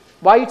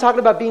 Why are you talking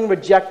about being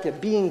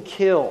rejected, being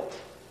killed,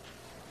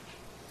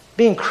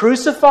 being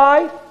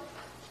crucified?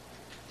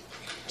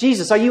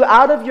 Jesus, are you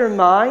out of your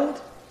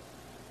mind?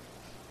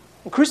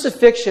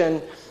 Crucifixion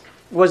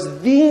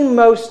was the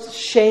most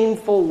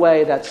shameful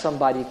way that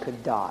somebody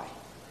could die.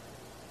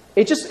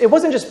 It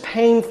wasn't just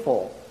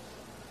painful.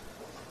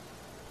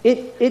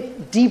 It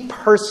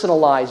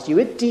depersonalized you.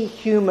 It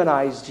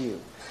dehumanized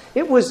you.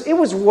 It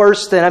was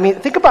worse than,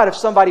 think about if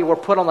somebody were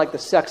put on like the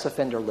sex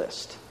offender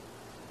list.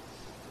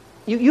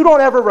 You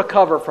don't ever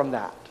recover from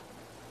that.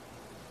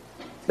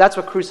 That's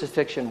what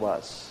crucifixion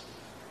was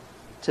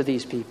to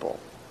these people.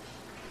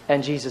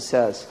 And Jesus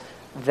says,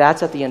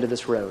 that's at the end of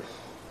this road.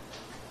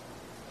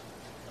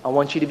 I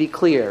want you to be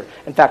clear.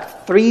 In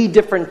fact, 3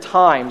 different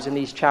times in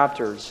these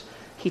chapters,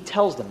 he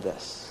tells them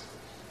this.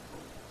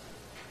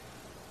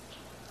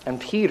 And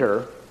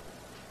Peter,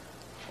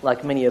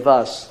 like many of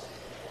us,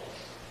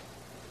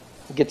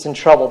 gets in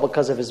trouble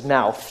because of his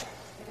mouth.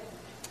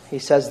 He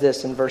says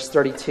this in verse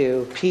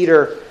 32.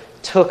 Peter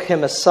took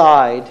him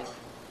aside.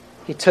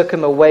 He took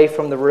him away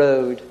from the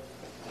road,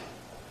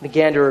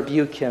 began to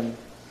rebuke him.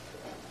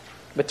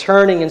 But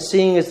turning and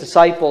seeing his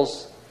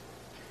disciples,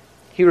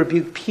 he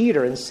rebuked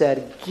Peter and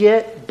said,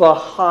 "Get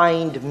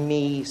behind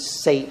me,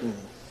 Satan.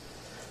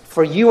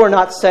 For you are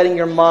not setting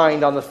your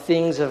mind on the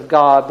things of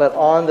God, but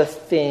on the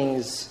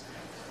things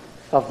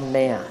of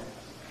man."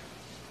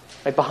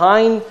 Right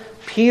behind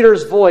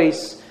Peter's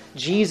voice,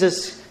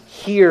 Jesus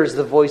hears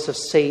the voice of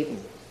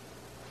Satan,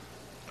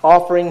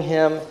 offering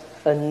him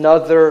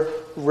another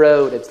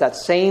road. It's that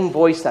same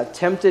voice that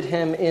tempted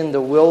him in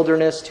the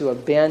wilderness to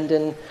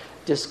abandon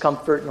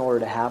discomfort in order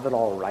to have it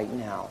all right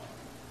now.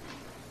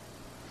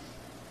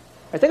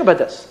 Right, think about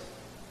this.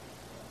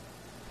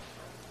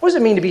 What does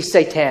it mean to be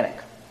satanic?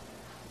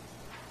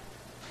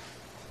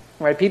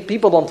 Right,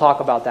 people don't talk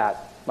about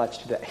that much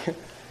today.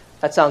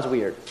 That sounds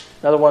weird.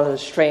 Another one of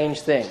those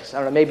strange things. I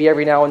don't know, maybe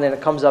every now and then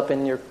it comes up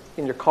in your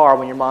car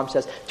when your mom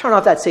says, "Turn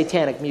off that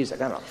satanic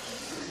music." I don't know.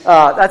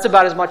 That's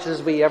about as much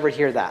as we ever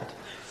hear that.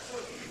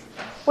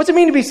 What's it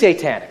mean to be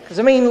satanic? Does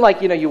it mean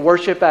like, you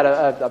worship at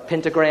a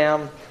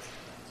pentagram?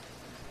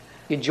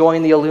 You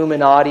join the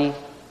Illuminati,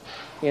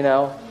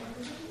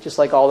 just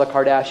like all the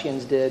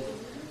Kardashians did.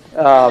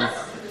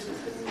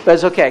 But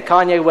it's okay.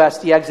 Kanye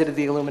West, he exited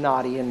the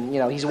Illuminati,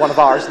 and he's one of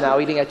ours now,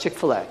 eating at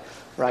Chick-fil-A,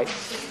 right?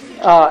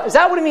 Is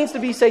that what it means to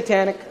be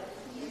satanic?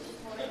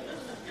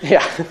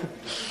 Yeah.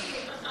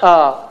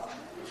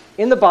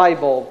 In the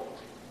Bible,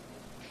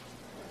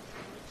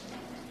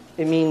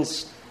 it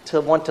means to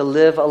want to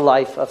live a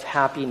life of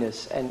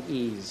happiness and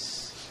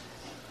ease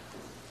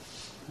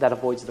that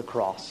avoids the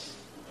cross.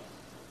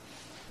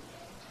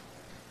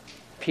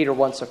 Peter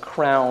wants a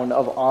crown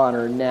of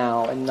honor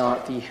now and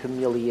not the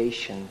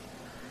humiliation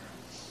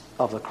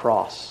of the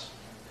cross.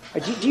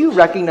 Do you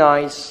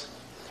recognize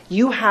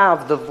you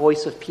have the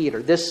voice of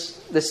Peter,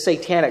 this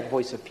satanic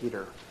voice of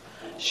Peter,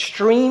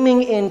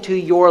 streaming into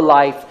your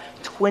life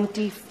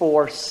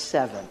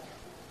 24/7?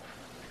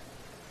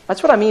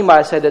 That's what I mean by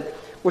I said that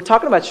we're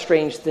talking about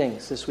strange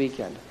things this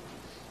weekend.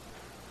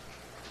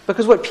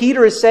 Because what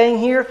Peter is saying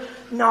here,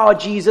 no,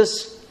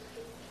 Jesus,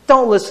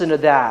 don't listen to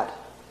that.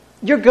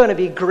 You're going to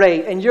be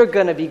great, and you're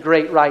going to be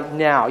great right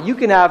now. You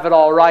can have it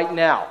all right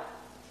now.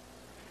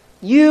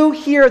 You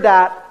hear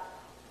that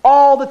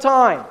all the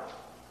time.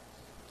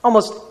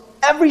 Almost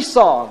every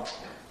song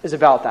is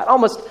about that.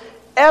 Almost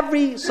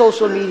every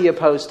social media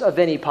post of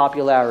any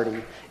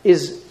popularity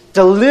is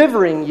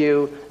delivering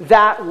you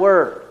that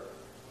word.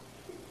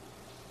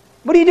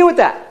 What do you do with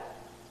that?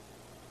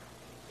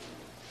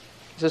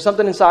 Is there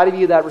something inside of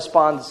you that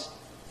responds,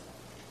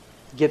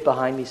 "Get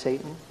behind me,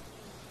 Satan"?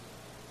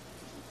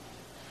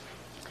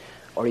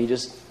 Or you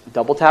just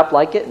double tap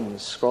like it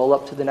and scroll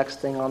up to the next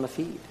thing on the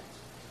feed?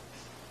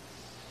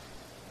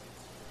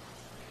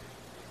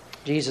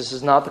 Jesus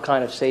is not the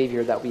kind of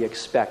Savior that we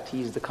expect.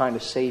 He's the kind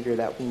of Savior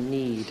that we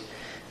need.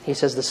 He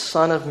says the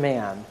Son of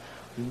Man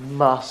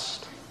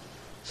must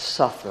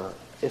suffer.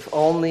 If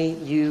only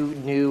you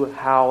knew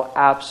how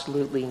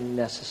absolutely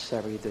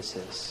necessary this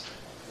is.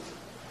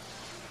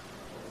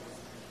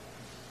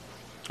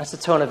 That's the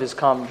tone of his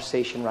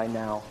conversation right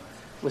now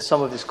with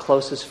some of his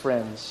closest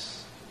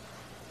friends,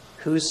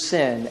 whose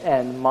sin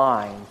and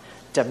mine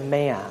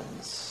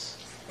demands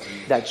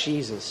that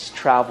Jesus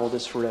travel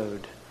this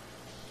road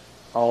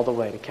all the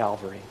way to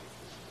Calvary.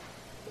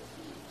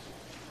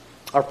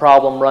 Our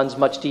problem runs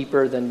much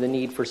deeper than the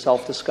need for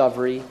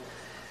self-discovery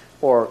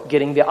or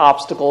getting the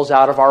obstacles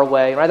out of our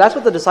way. Right? That's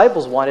what the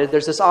disciples wanted.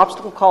 There's this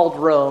obstacle called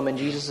Rome, and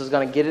Jesus is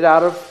going to get it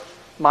out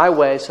of my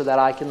way so that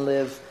I can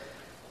live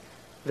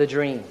the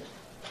dream,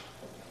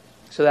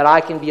 so that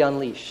I can be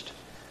unleashed.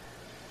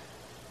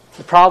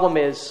 The problem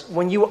is,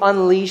 when you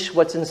unleash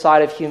what's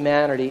inside of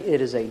humanity,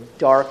 it is a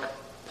dark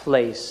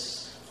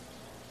place.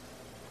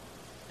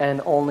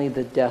 And only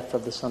the death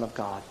of the Son of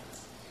God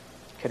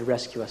could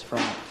rescue us from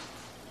it.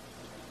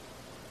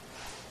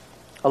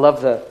 I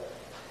love the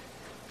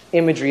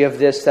imagery of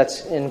this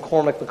that's in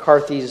Cormac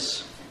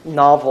McCarthy's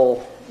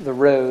novel, The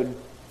Road.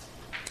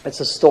 It's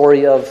a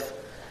story of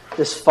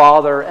this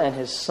father and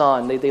his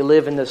son. They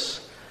live in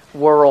this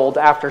world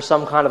after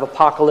some kind of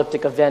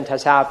apocalyptic event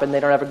has happened. They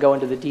don't ever go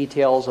into the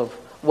details of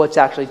what's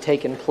actually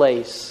taken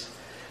place.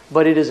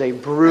 But it is a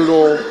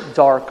brutal,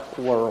 dark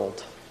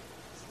world.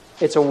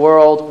 It's a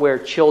world where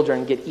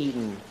children get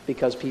eaten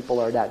because people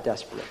are that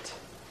desperate.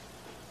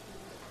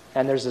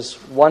 And there's this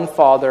one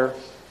father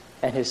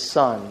and his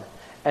son,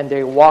 and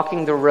they're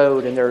walking the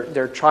road, and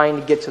they're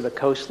trying to get to the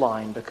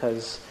coastline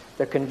because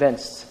they're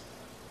convinced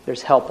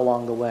there's help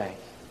along the way.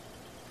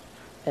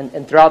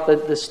 And throughout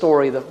the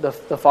story,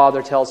 the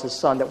father tells his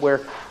son that we're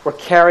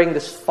carrying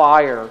this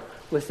fire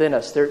within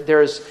us.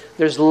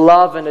 There's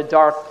love in a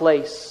dark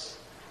place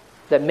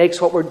that makes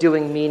what we're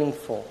doing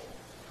meaningful.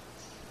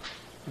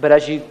 But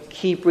as you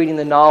keep reading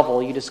the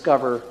novel, you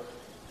discover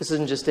this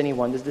isn't just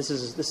anyone. This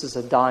is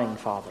a dying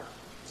father.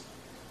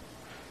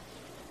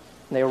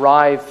 And they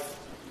arrive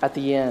at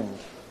the end.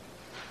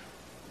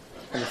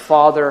 And the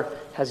father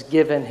has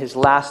given his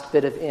last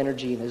bit of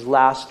energy and his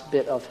last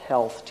bit of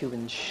health to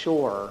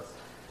ensure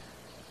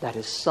that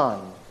his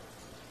son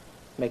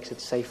makes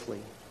it safely.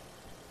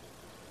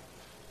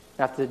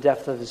 After the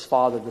death of his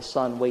father, the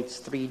son waits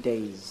 3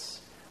 days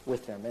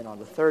with him. And on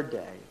the third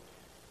day,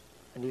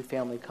 a new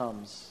family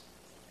comes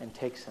and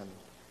takes him,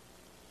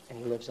 and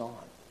he lives on.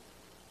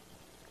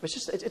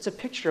 It's a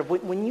picture of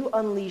when you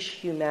unleash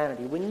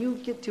humanity, when you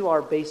get to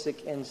our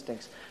basic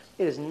instincts,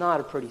 it is not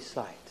a pretty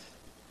sight.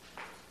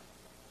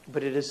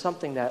 But it is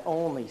something that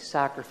only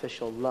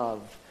sacrificial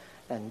love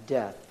and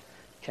death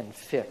can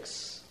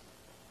fix.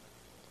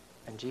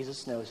 And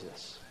Jesus knows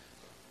this.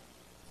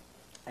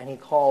 And he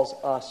calls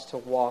us to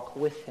walk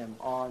with him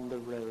on the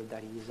road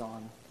that he is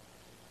on.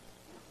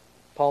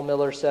 Paul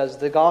Miller says,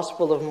 the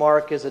Gospel of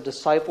Mark is a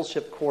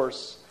discipleship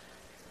course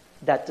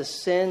that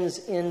descends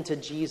into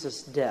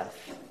Jesus'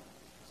 death.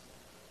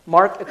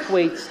 Mark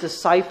equates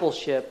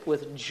discipleship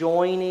with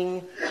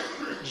joining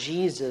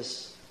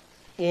Jesus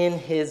in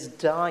his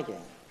dying.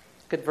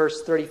 Look at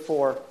verse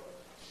 34.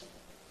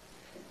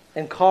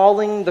 And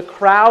calling the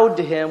crowd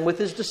to him with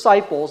his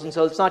disciples, and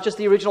so it's not just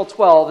the original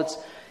 12,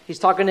 he's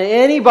talking to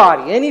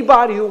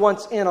anybody who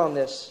wants in on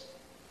this.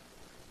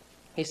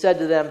 He said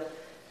to them,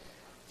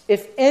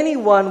 if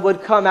anyone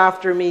would come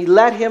after me,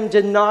 let him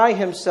deny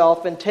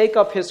himself and take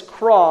up his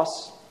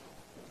cross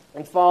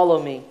and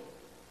follow me.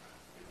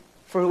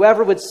 For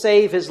whoever would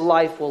save his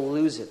life will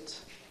lose it.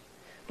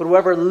 But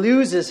whoever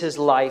loses his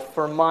life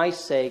for my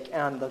sake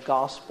and the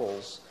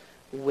gospel's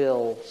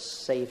will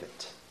save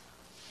it.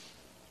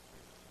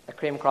 I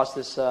came across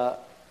this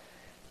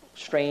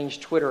strange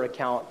Twitter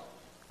account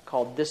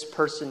called This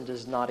Person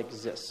Does Not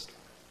Exist.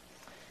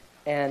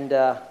 And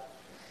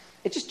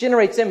it just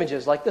generates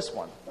images like this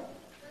one.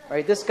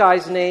 Right? This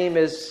guy's name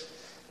is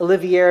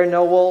Olivier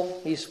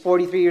Noel. He's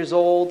 43 years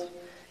old.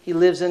 He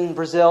lives in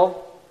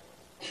Brazil.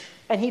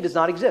 And he does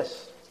not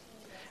exist.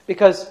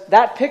 Because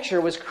that picture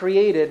was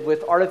created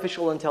with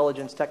artificial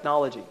intelligence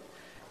technology.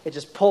 It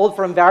just pulled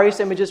from various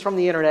images from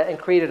the internet and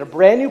created a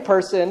brand new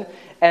person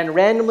and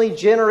randomly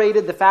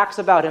generated the facts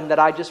about him that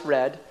I just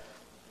read.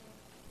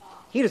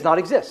 He does not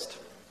exist.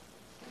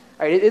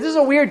 All right, this is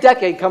a weird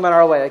decade coming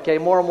our way. Okay,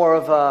 more and more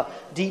of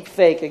deep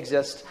fake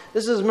exists.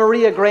 This is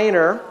Maria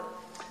Grainer.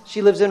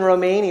 She lives in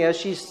Romania.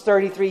 She's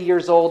 33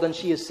 years old and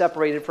she is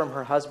separated from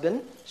her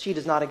husband. She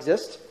does not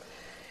exist.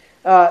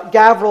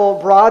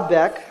 Gavril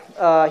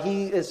Brodbeck.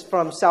 He is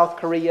from South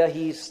Korea.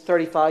 He's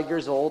 35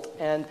 years old,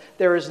 and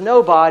there is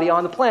nobody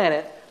on the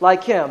planet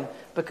like him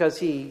because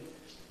he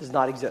does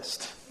not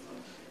exist.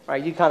 All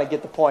right, you kind of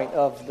get the point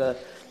of the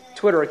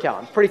Twitter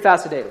account. Pretty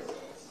fascinating.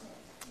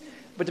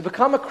 But to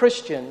become a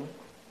Christian,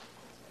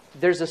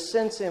 there's a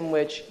sense in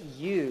which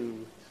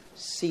you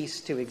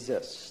cease to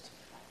exist.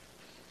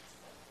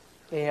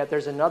 And yet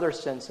there's another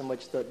sense in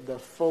which the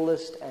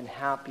fullest and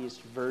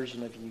happiest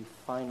version of you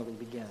finally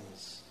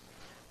begins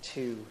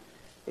to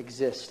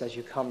exist as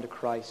you come to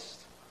Christ.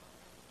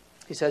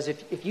 He says,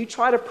 if you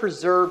try to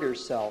preserve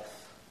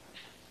yourself,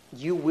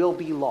 you will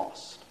be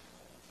lost.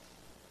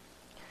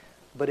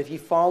 But if you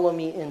follow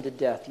me into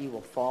death, you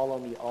will follow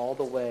me all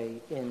the way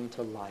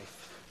into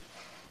life.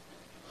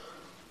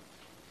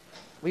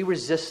 We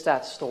resist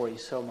that story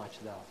so much,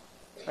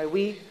 though. Right?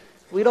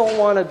 We don't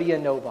want to be a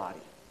nobody.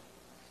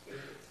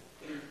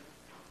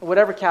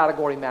 Whatever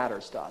category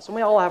matters to us. And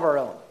we all have our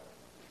own.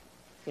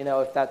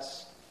 If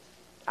that's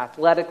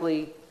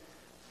athletically,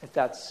 if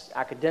that's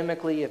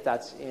academically, if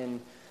that's in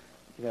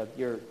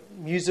your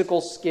musical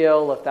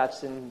skill, if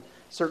that's in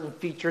certain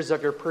features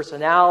of your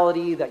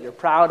personality that you're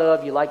proud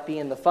of, you like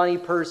being the funny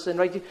person,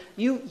 right?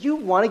 You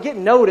want to get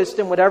noticed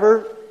in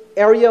whatever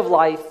area of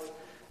life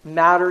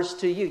matters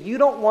to you. You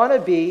don't want to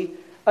be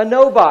a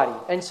nobody.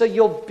 And so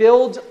you'll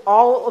build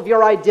all of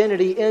your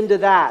identity into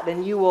that,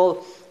 and you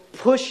will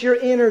push your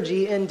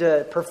energy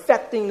into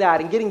perfecting that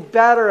and getting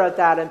better at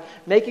that and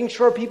making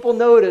sure people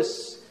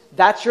notice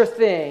that's your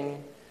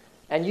thing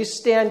and you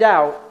stand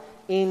out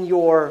in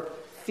your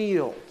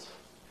field.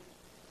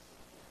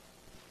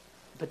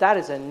 But that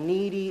is a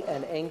needy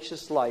and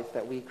anxious life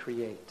that we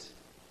create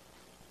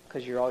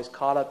because you're always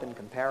caught up in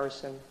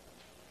comparison.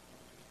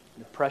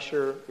 The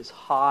pressure is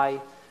high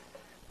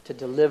to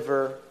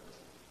deliver,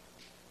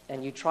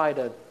 and you try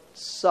to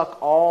suck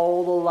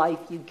all the life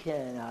you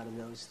can out of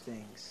those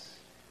things.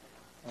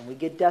 And we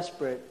get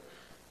desperate,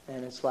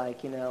 and it's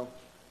like,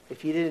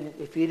 if you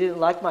didn't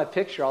like my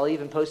picture, I'll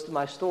even post in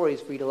my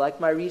stories for you to like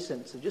my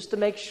recent. So just to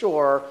make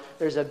sure,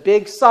 there's a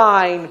big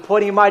sign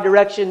pointing in my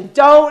direction,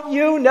 don't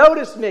you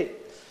notice me?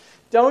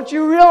 Don't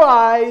you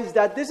realize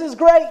that this is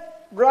great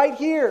right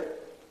here?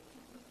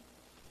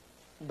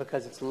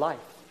 Because it's life.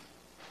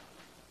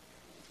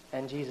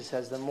 And Jesus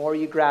says, the more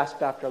you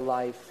grasp after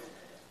life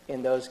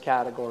in those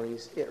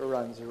categories, it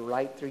runs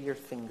right through your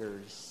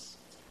fingers,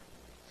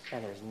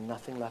 and there's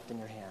nothing left in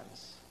your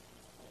hands.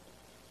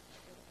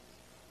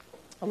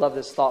 I love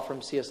this thought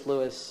from C.S.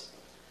 Lewis.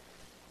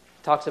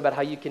 He talks about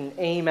how you can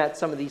aim at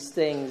some of these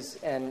things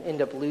and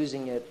end up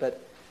losing it, but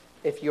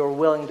if you're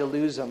willing to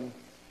lose them,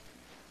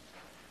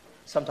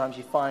 sometimes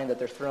you find that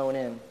they're thrown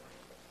in.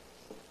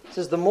 It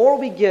says, the more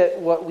we get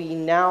what we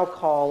now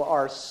call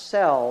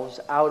ourselves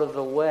out of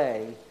the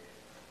way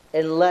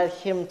and let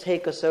Him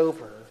take us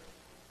over,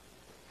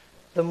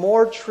 the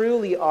more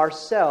truly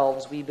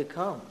ourselves we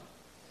become.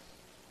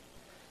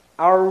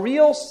 Our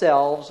real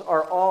selves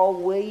are all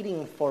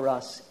waiting for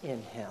us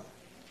in Him.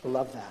 I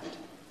love that.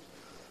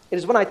 It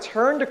is when I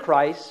turn to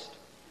Christ,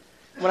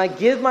 when I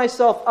give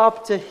myself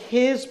up to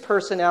His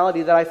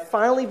personality, that I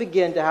finally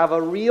begin to have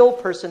a real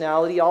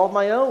personality all of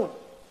my own.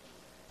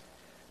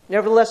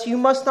 Nevertheless, you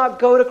must not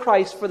go to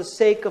Christ for the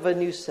sake of a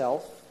new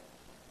self.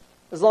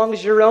 As long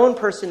as your own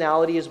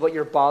personality is what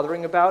you're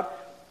bothering about,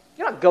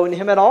 you're not going to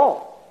Him at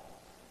all.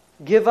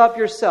 Give up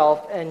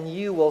yourself and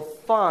you will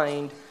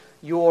find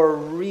your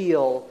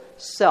real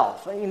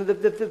self.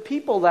 The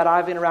people that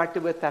I've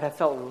interacted with that have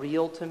felt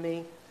real to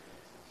me,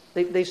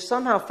 they've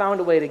somehow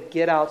found a way to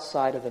get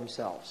outside of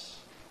themselves.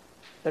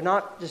 They're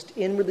not just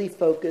inwardly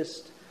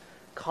focused,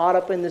 caught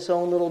up in this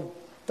own little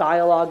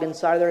dialogue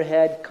inside their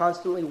head,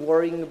 constantly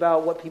worrying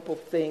about what people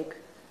think.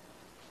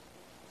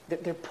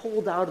 They're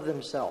pulled out of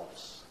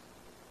themselves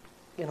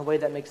in a way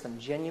that makes them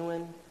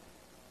genuine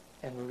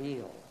and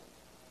real.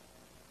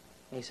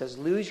 And he says,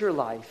 lose your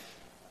life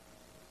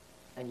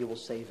and you will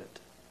save it.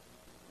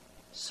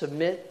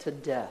 Submit to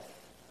death,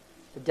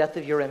 the death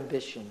of your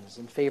ambitions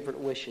and favorite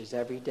wishes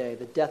every day,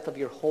 the death of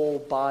your whole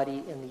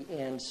body in the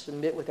end.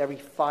 Submit with every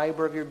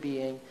fiber of your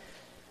being,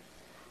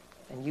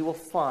 and you will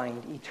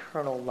find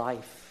eternal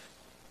life.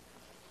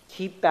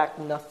 Keep back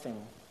nothing.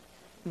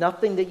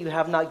 Nothing that you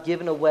have not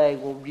given away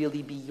will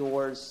really be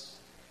yours.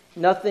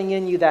 Nothing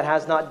in you that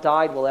has not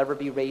died will ever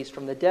be raised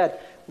from the dead.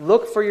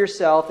 Look for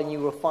yourself, and you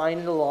will find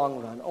in the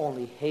long run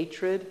only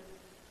hatred,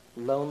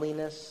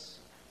 loneliness,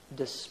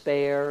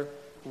 despair,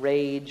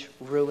 rage,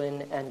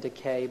 ruin, and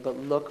decay. But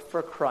look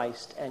for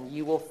Christ, and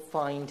you will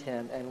find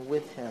Him, and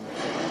with Him,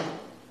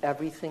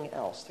 everything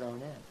else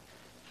thrown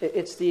in.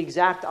 It's the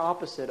exact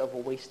opposite of a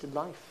wasted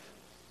life.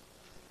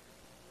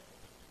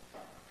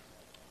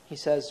 He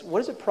says, what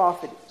does it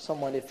profit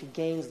someone if he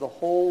gains the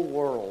whole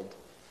world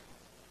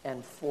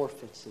and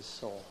forfeits his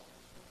soul?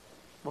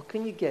 What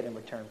can you get in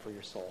return for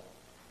your soul?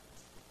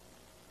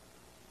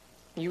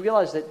 You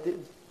realize that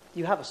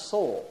you have a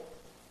soul.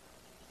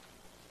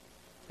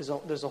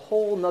 There's a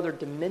whole other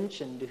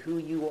dimension to who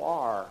you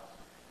are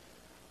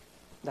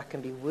that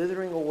can be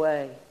withering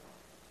away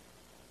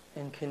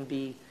and can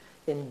be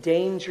in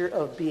danger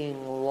of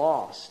being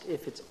lost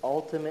if it's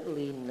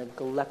ultimately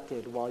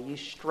neglected while you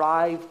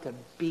strive to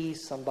be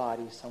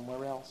somebody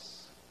somewhere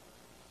else.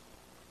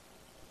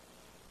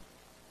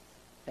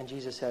 And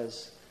Jesus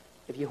says,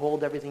 if you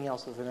hold everything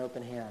else with an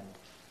open hand,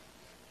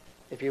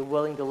 if you're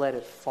willing to let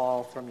it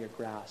fall from your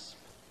grasp,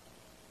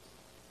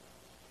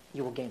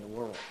 you will gain the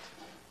world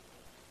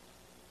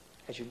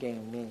as you're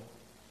gaining me.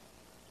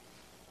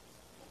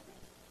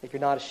 If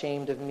you're not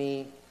ashamed of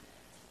me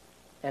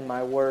and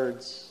my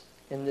words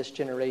in this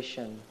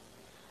generation,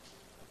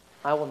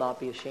 I will not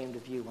be ashamed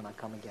of you when I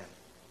come again.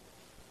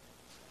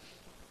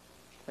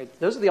 Right?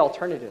 Those are the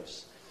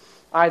alternatives.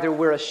 Either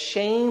we're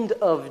ashamed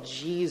of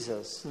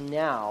Jesus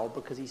now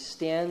because he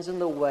stands in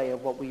the way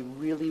of what we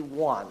really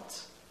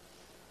want,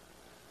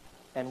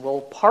 and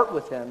we'll part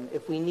with him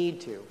if we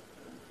need to,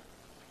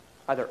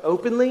 either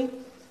openly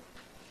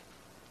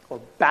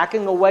or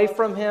backing away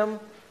from him,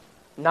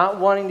 not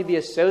wanting to be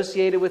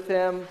associated with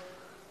him,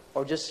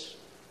 or just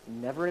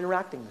never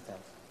interacting with him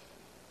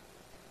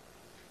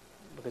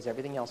because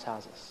everything else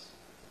has us.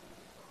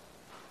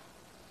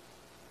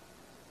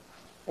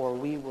 Or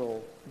we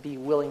will be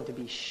willing to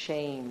be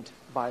shamed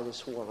by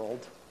this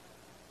world,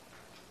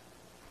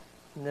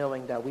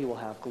 knowing that we will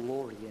have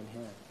glory in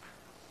him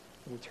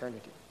in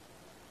eternity.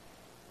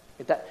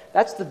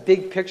 That's the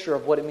big picture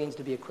of what it means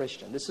to be a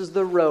Christian. This is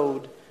the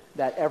road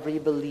that every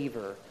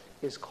believer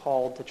is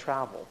called to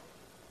travel.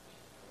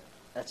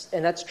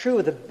 That's true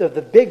of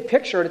the big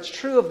picture, and it's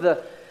true of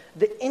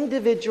the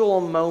individual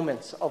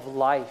moments of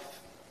life.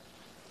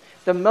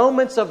 The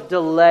moments of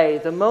delay,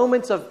 the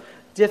moments of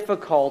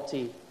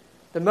difficulty,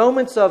 the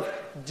moments of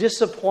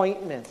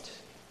disappointment.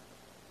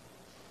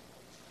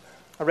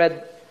 I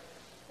read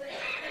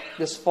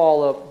this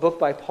fall a book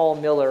by Paul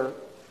Miller.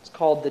 It's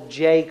called The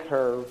J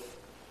Curve,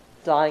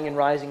 Dying and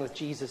Rising with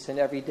Jesus in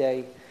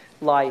Everyday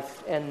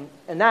Life. And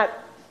that,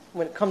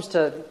 when it comes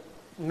to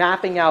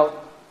mapping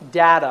out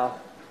data,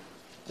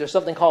 there's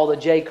something called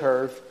the J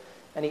Curve.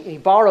 And he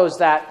borrows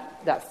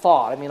that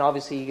thought. I mean,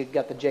 obviously you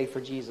got the J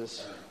for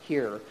Jesus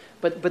here.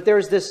 But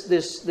there's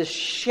this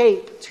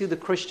shape to the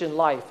Christian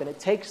life, and it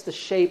takes the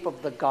shape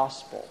of the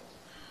gospel.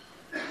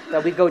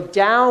 That we go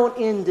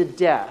down into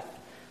death,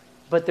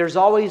 but there's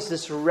always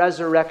this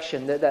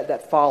resurrection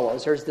that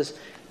follows. There's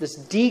this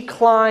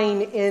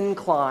decline,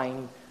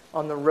 incline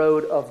on the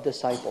road of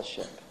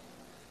discipleship.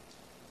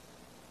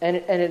 And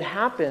it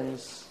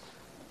happens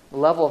at the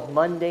level of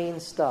mundane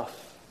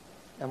stuff.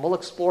 And we'll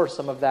explore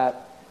some of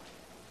that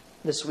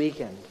this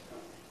weekend.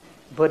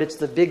 But it's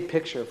the big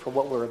picture for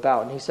what we're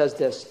about. And he says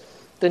this: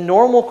 the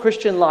normal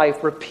Christian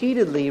life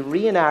repeatedly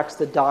reenacts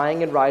the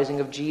dying and rising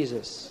of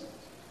Jesus.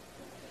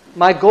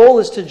 My goal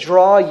is to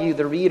draw you,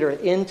 the reader,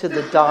 into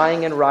the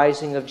dying and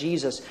rising of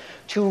Jesus,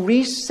 to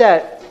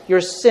reset your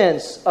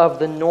sense of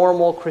the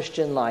normal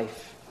Christian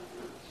life,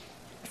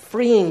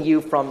 freeing you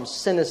from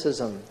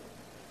cynicism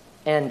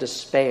and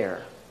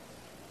despair.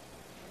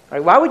 All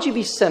right, why would you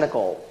be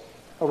cynical?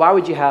 Or why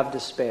would you have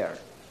despair?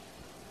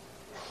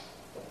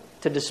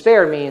 To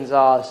despair means,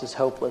 this is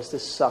hopeless,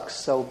 this sucks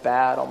so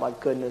bad, oh my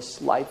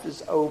goodness, life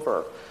is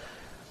over.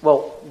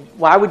 Well,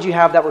 why would you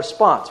have that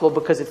response? Well,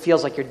 because it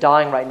feels like you're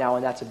dying right now,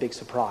 and that's a big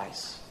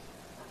surprise.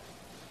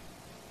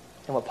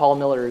 And what Paul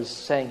Miller is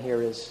saying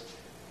here is,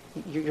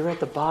 you're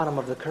at the bottom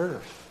of the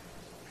curve.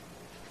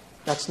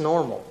 That's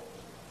normal.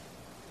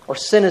 Or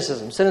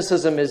cynicism.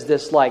 Cynicism is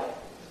this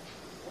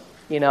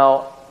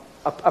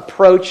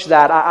approach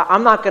that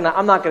I'm not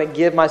gonna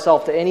give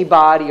myself to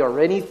anybody or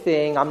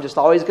anything. I'm just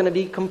always going to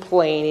be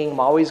complaining. I'm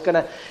always going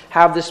to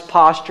have this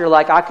posture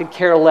like I could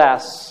care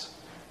less.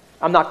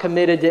 I'm not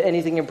committed to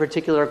anything in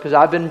particular because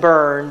I've been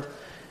burned,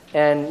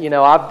 and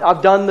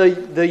I've done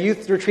the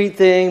youth retreat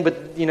thing,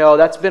 but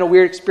that's been a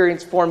weird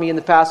experience for me in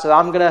the past. So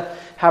I'm going to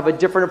have a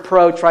different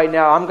approach right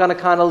now. I'm going to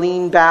kind of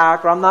lean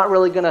back, or I'm not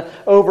really going to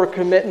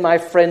overcommit in my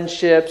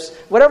friendships.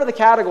 Whatever the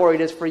category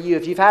it is for you,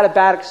 if you've had a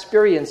bad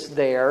experience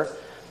there,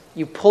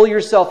 you pull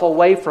yourself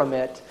away from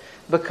it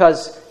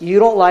because you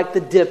don't like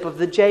the dip of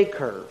the J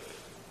curve.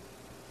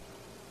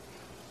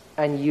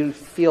 And you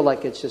feel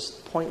like it's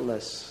just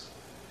pointless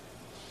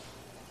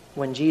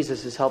when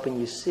Jesus is helping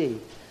you see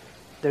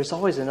there's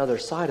always another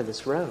side of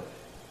this road.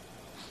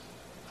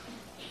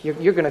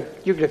 You're going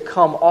to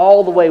come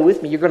all the way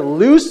with me. You're going to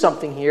lose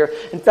something here.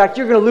 In fact,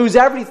 you're going to lose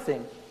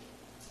everything.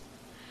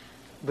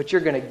 But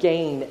you're going to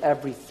gain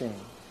everything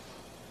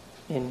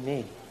in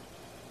me.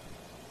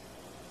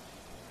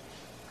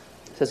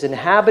 It says,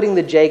 inhabiting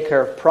the J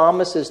curve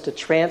promises to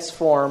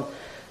transform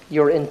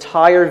your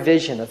entire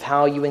vision of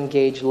how you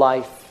engage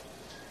life,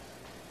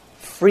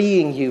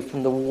 freeing you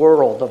from the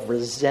world of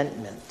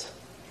resentment,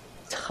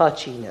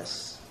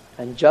 touchiness,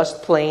 and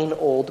just plain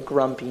old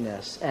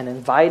grumpiness, and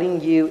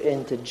inviting you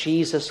into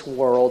Jesus'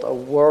 world, a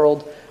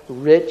world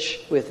rich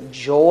with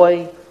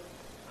joy,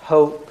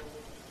 hope,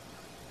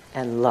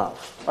 and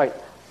love. All right,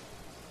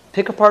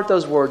 pick apart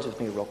those words with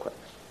me real quick.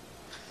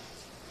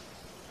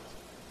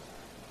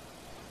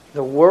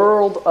 The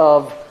world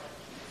of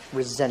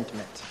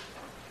resentment,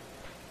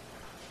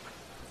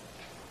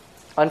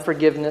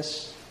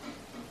 unforgiveness,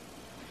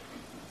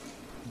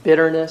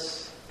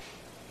 bitterness.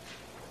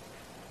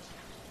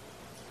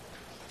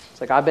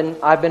 It's like I've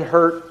been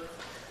hurt,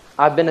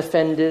 I've been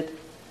offended,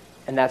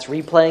 and that's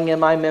replaying in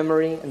my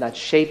memory, and that's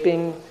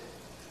shaping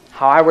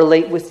how I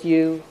relate with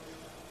you,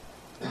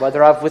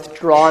 whether I've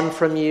withdrawn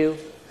from you.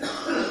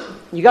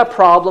 You got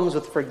problems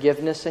with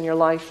forgiveness in your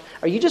life?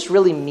 Are you just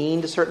really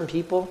mean to certain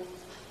people?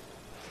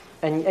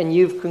 And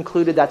you've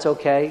concluded that's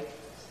okay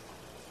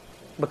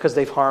because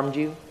they've harmed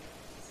you?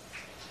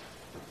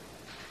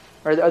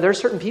 Are there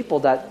certain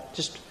people that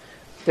just,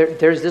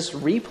 there's this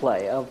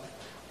replay of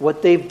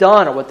what they've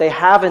done or what they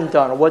haven't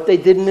done or what they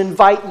didn't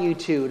invite you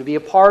to be a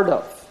part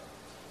of?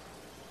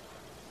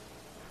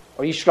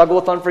 Or you struggle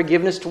with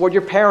unforgiveness toward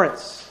your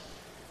parents.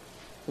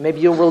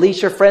 Maybe you'll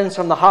release your friends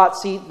from the hot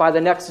seat by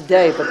the next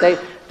day, but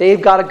they've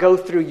got to go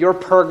through your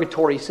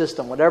purgatory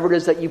system, whatever it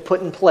is that you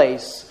put in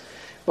place,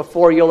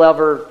 before you'll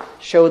ever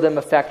show them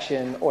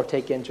affection or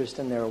take interest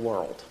in their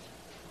world.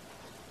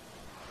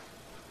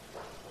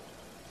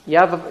 You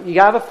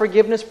have a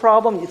forgiveness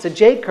problem. It's a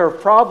J-curve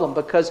problem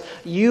because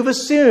you've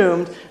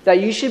assumed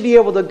that you should be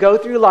able to go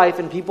through life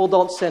and people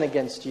don't sin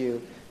against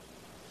you,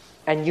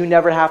 and you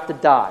never have to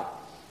die.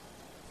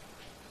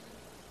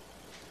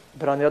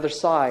 But on the other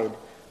side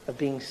of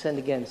being sinned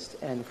against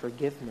and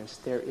forgiveness,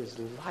 there is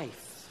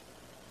life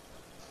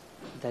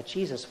that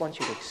Jesus wants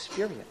you to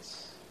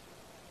experience.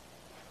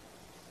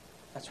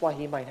 That's why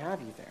he might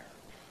have you there.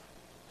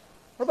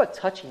 What about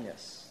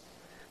touchiness?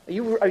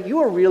 Are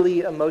you a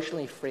really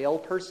emotionally frail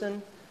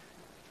person?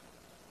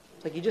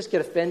 Like you just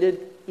get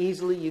offended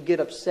easily, you get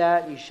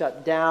upset, you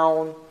shut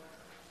down.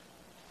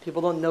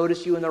 People don't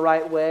notice you in the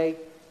right way.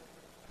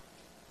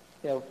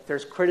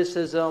 There's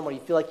criticism or you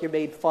feel like you're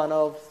made fun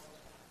of.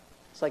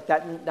 It's like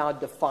that now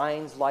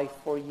defines life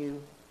for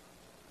you.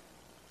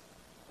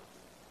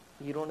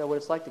 You don't know what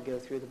it's like to go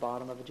through the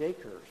bottom of a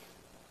J-curve.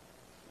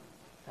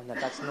 And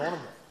that's normal.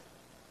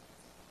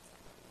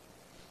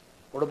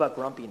 What about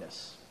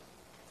grumpiness?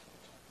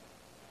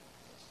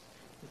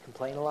 You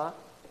complain a lot?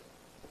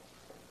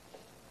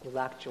 You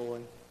lack joy?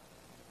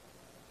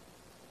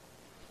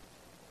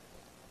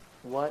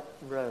 What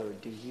road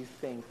do you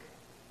think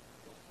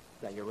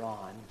that you're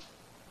on?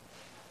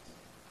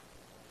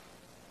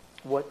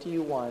 What do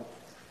you want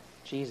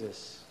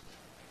Jesus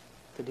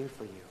to do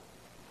for you?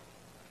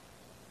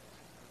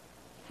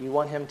 You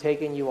want him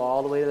taking you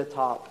all the way to the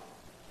top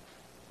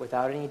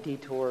without any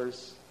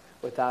detours,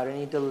 without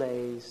any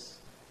delays,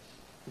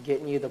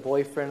 getting you the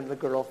boyfriend or the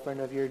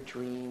girlfriend of your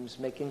dreams,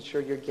 making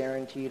sure you're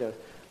guaranteed a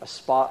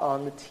spot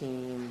on the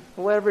team,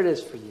 whatever it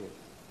is for you.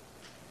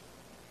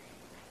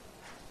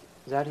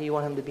 Is that who you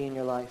want him to be in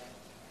your life?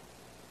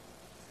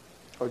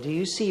 Or do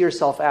you see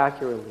yourself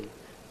accurately?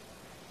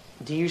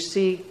 Do you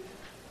see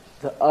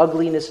the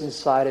ugliness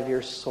inside of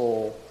your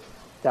soul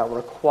that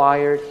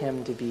required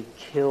him to be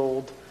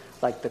killed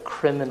like the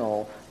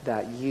criminal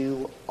that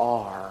you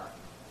are,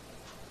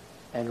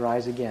 and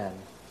rise again,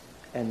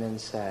 and then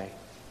say,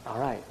 all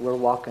right, we're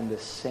walking the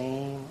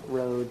same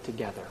road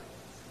together,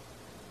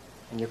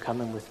 and you're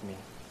coming with me.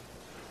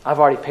 I've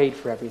already paid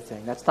for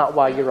everything. That's not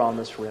why you're on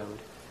this road.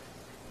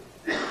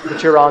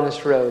 But you're on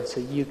this road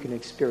so you can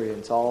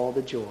experience all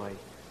the joy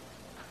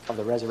of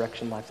the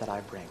resurrection life that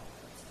I bring.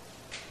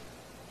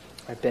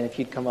 All right, Ben, if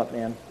you'd come up,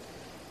 man.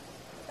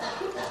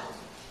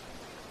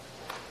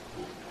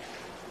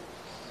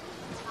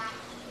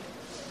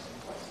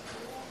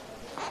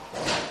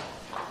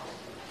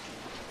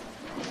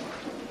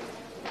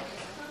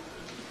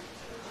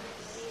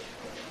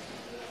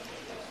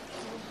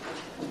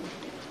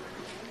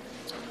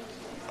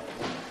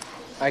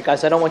 All right,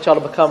 guys, I don't want y'all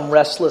to become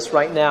restless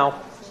right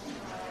now.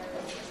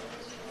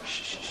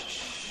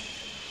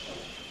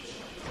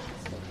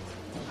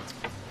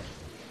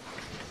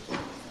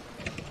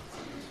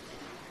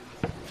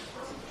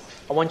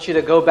 I want you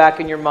to go back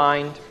in your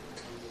mind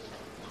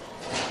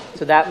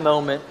to that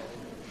moment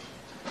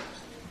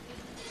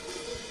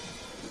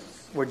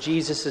where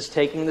Jesus is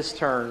taking this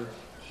turn.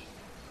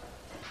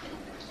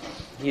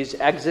 He is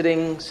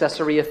exiting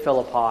Caesarea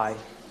Philippi,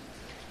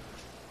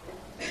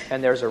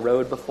 and there's a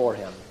road before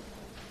him.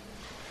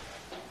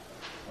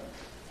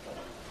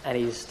 And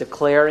he's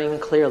declaring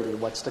clearly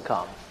what's to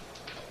come.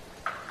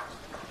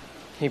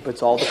 He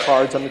puts all the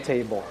cards on the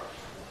table.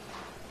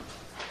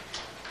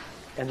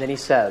 And then he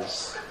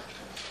says,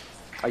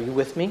 are you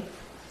with me?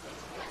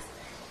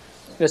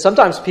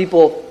 Sometimes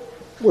people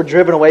were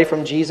driven away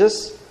from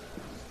Jesus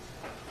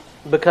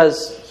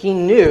because he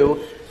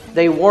knew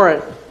they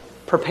weren't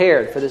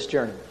prepared for this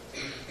journey.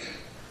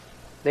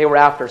 They were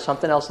after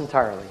something else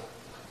entirely.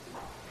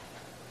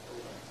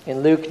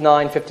 In Luke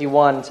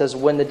 9:51, it says,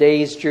 when the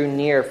days drew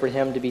near for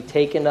him to be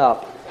taken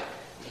up,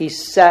 he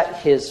set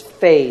his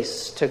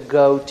face to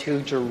go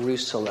to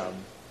Jerusalem.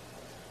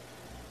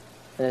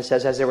 And it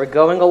says, as they were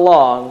going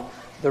along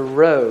the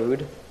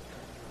road,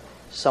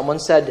 someone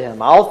said to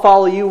him, I'll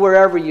follow you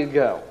wherever you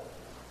go.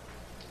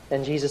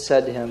 And Jesus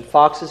said to him,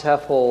 foxes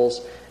have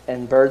holes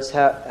and birds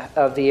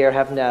of the air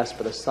have nests,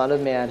 but the Son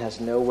of Man has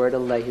nowhere to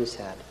lay his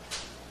head.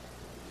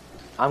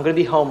 I'm going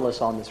to be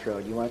homeless on this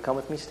road. You want to come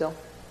with me still?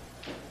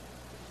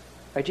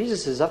 Right,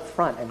 Jesus is up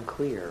front and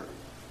clear.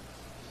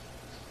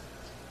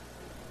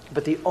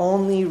 But the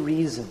only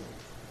reason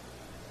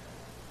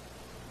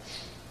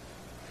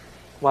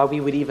why we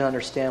would even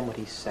understand what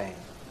he's saying,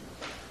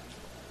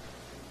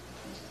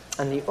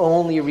 and the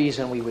only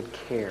reason we would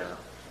care,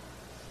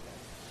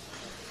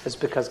 is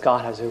because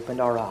God has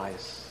opened our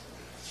eyes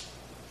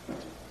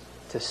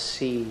to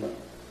see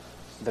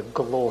the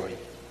glory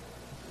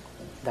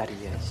that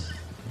he is.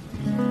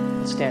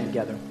 Let's stand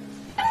together.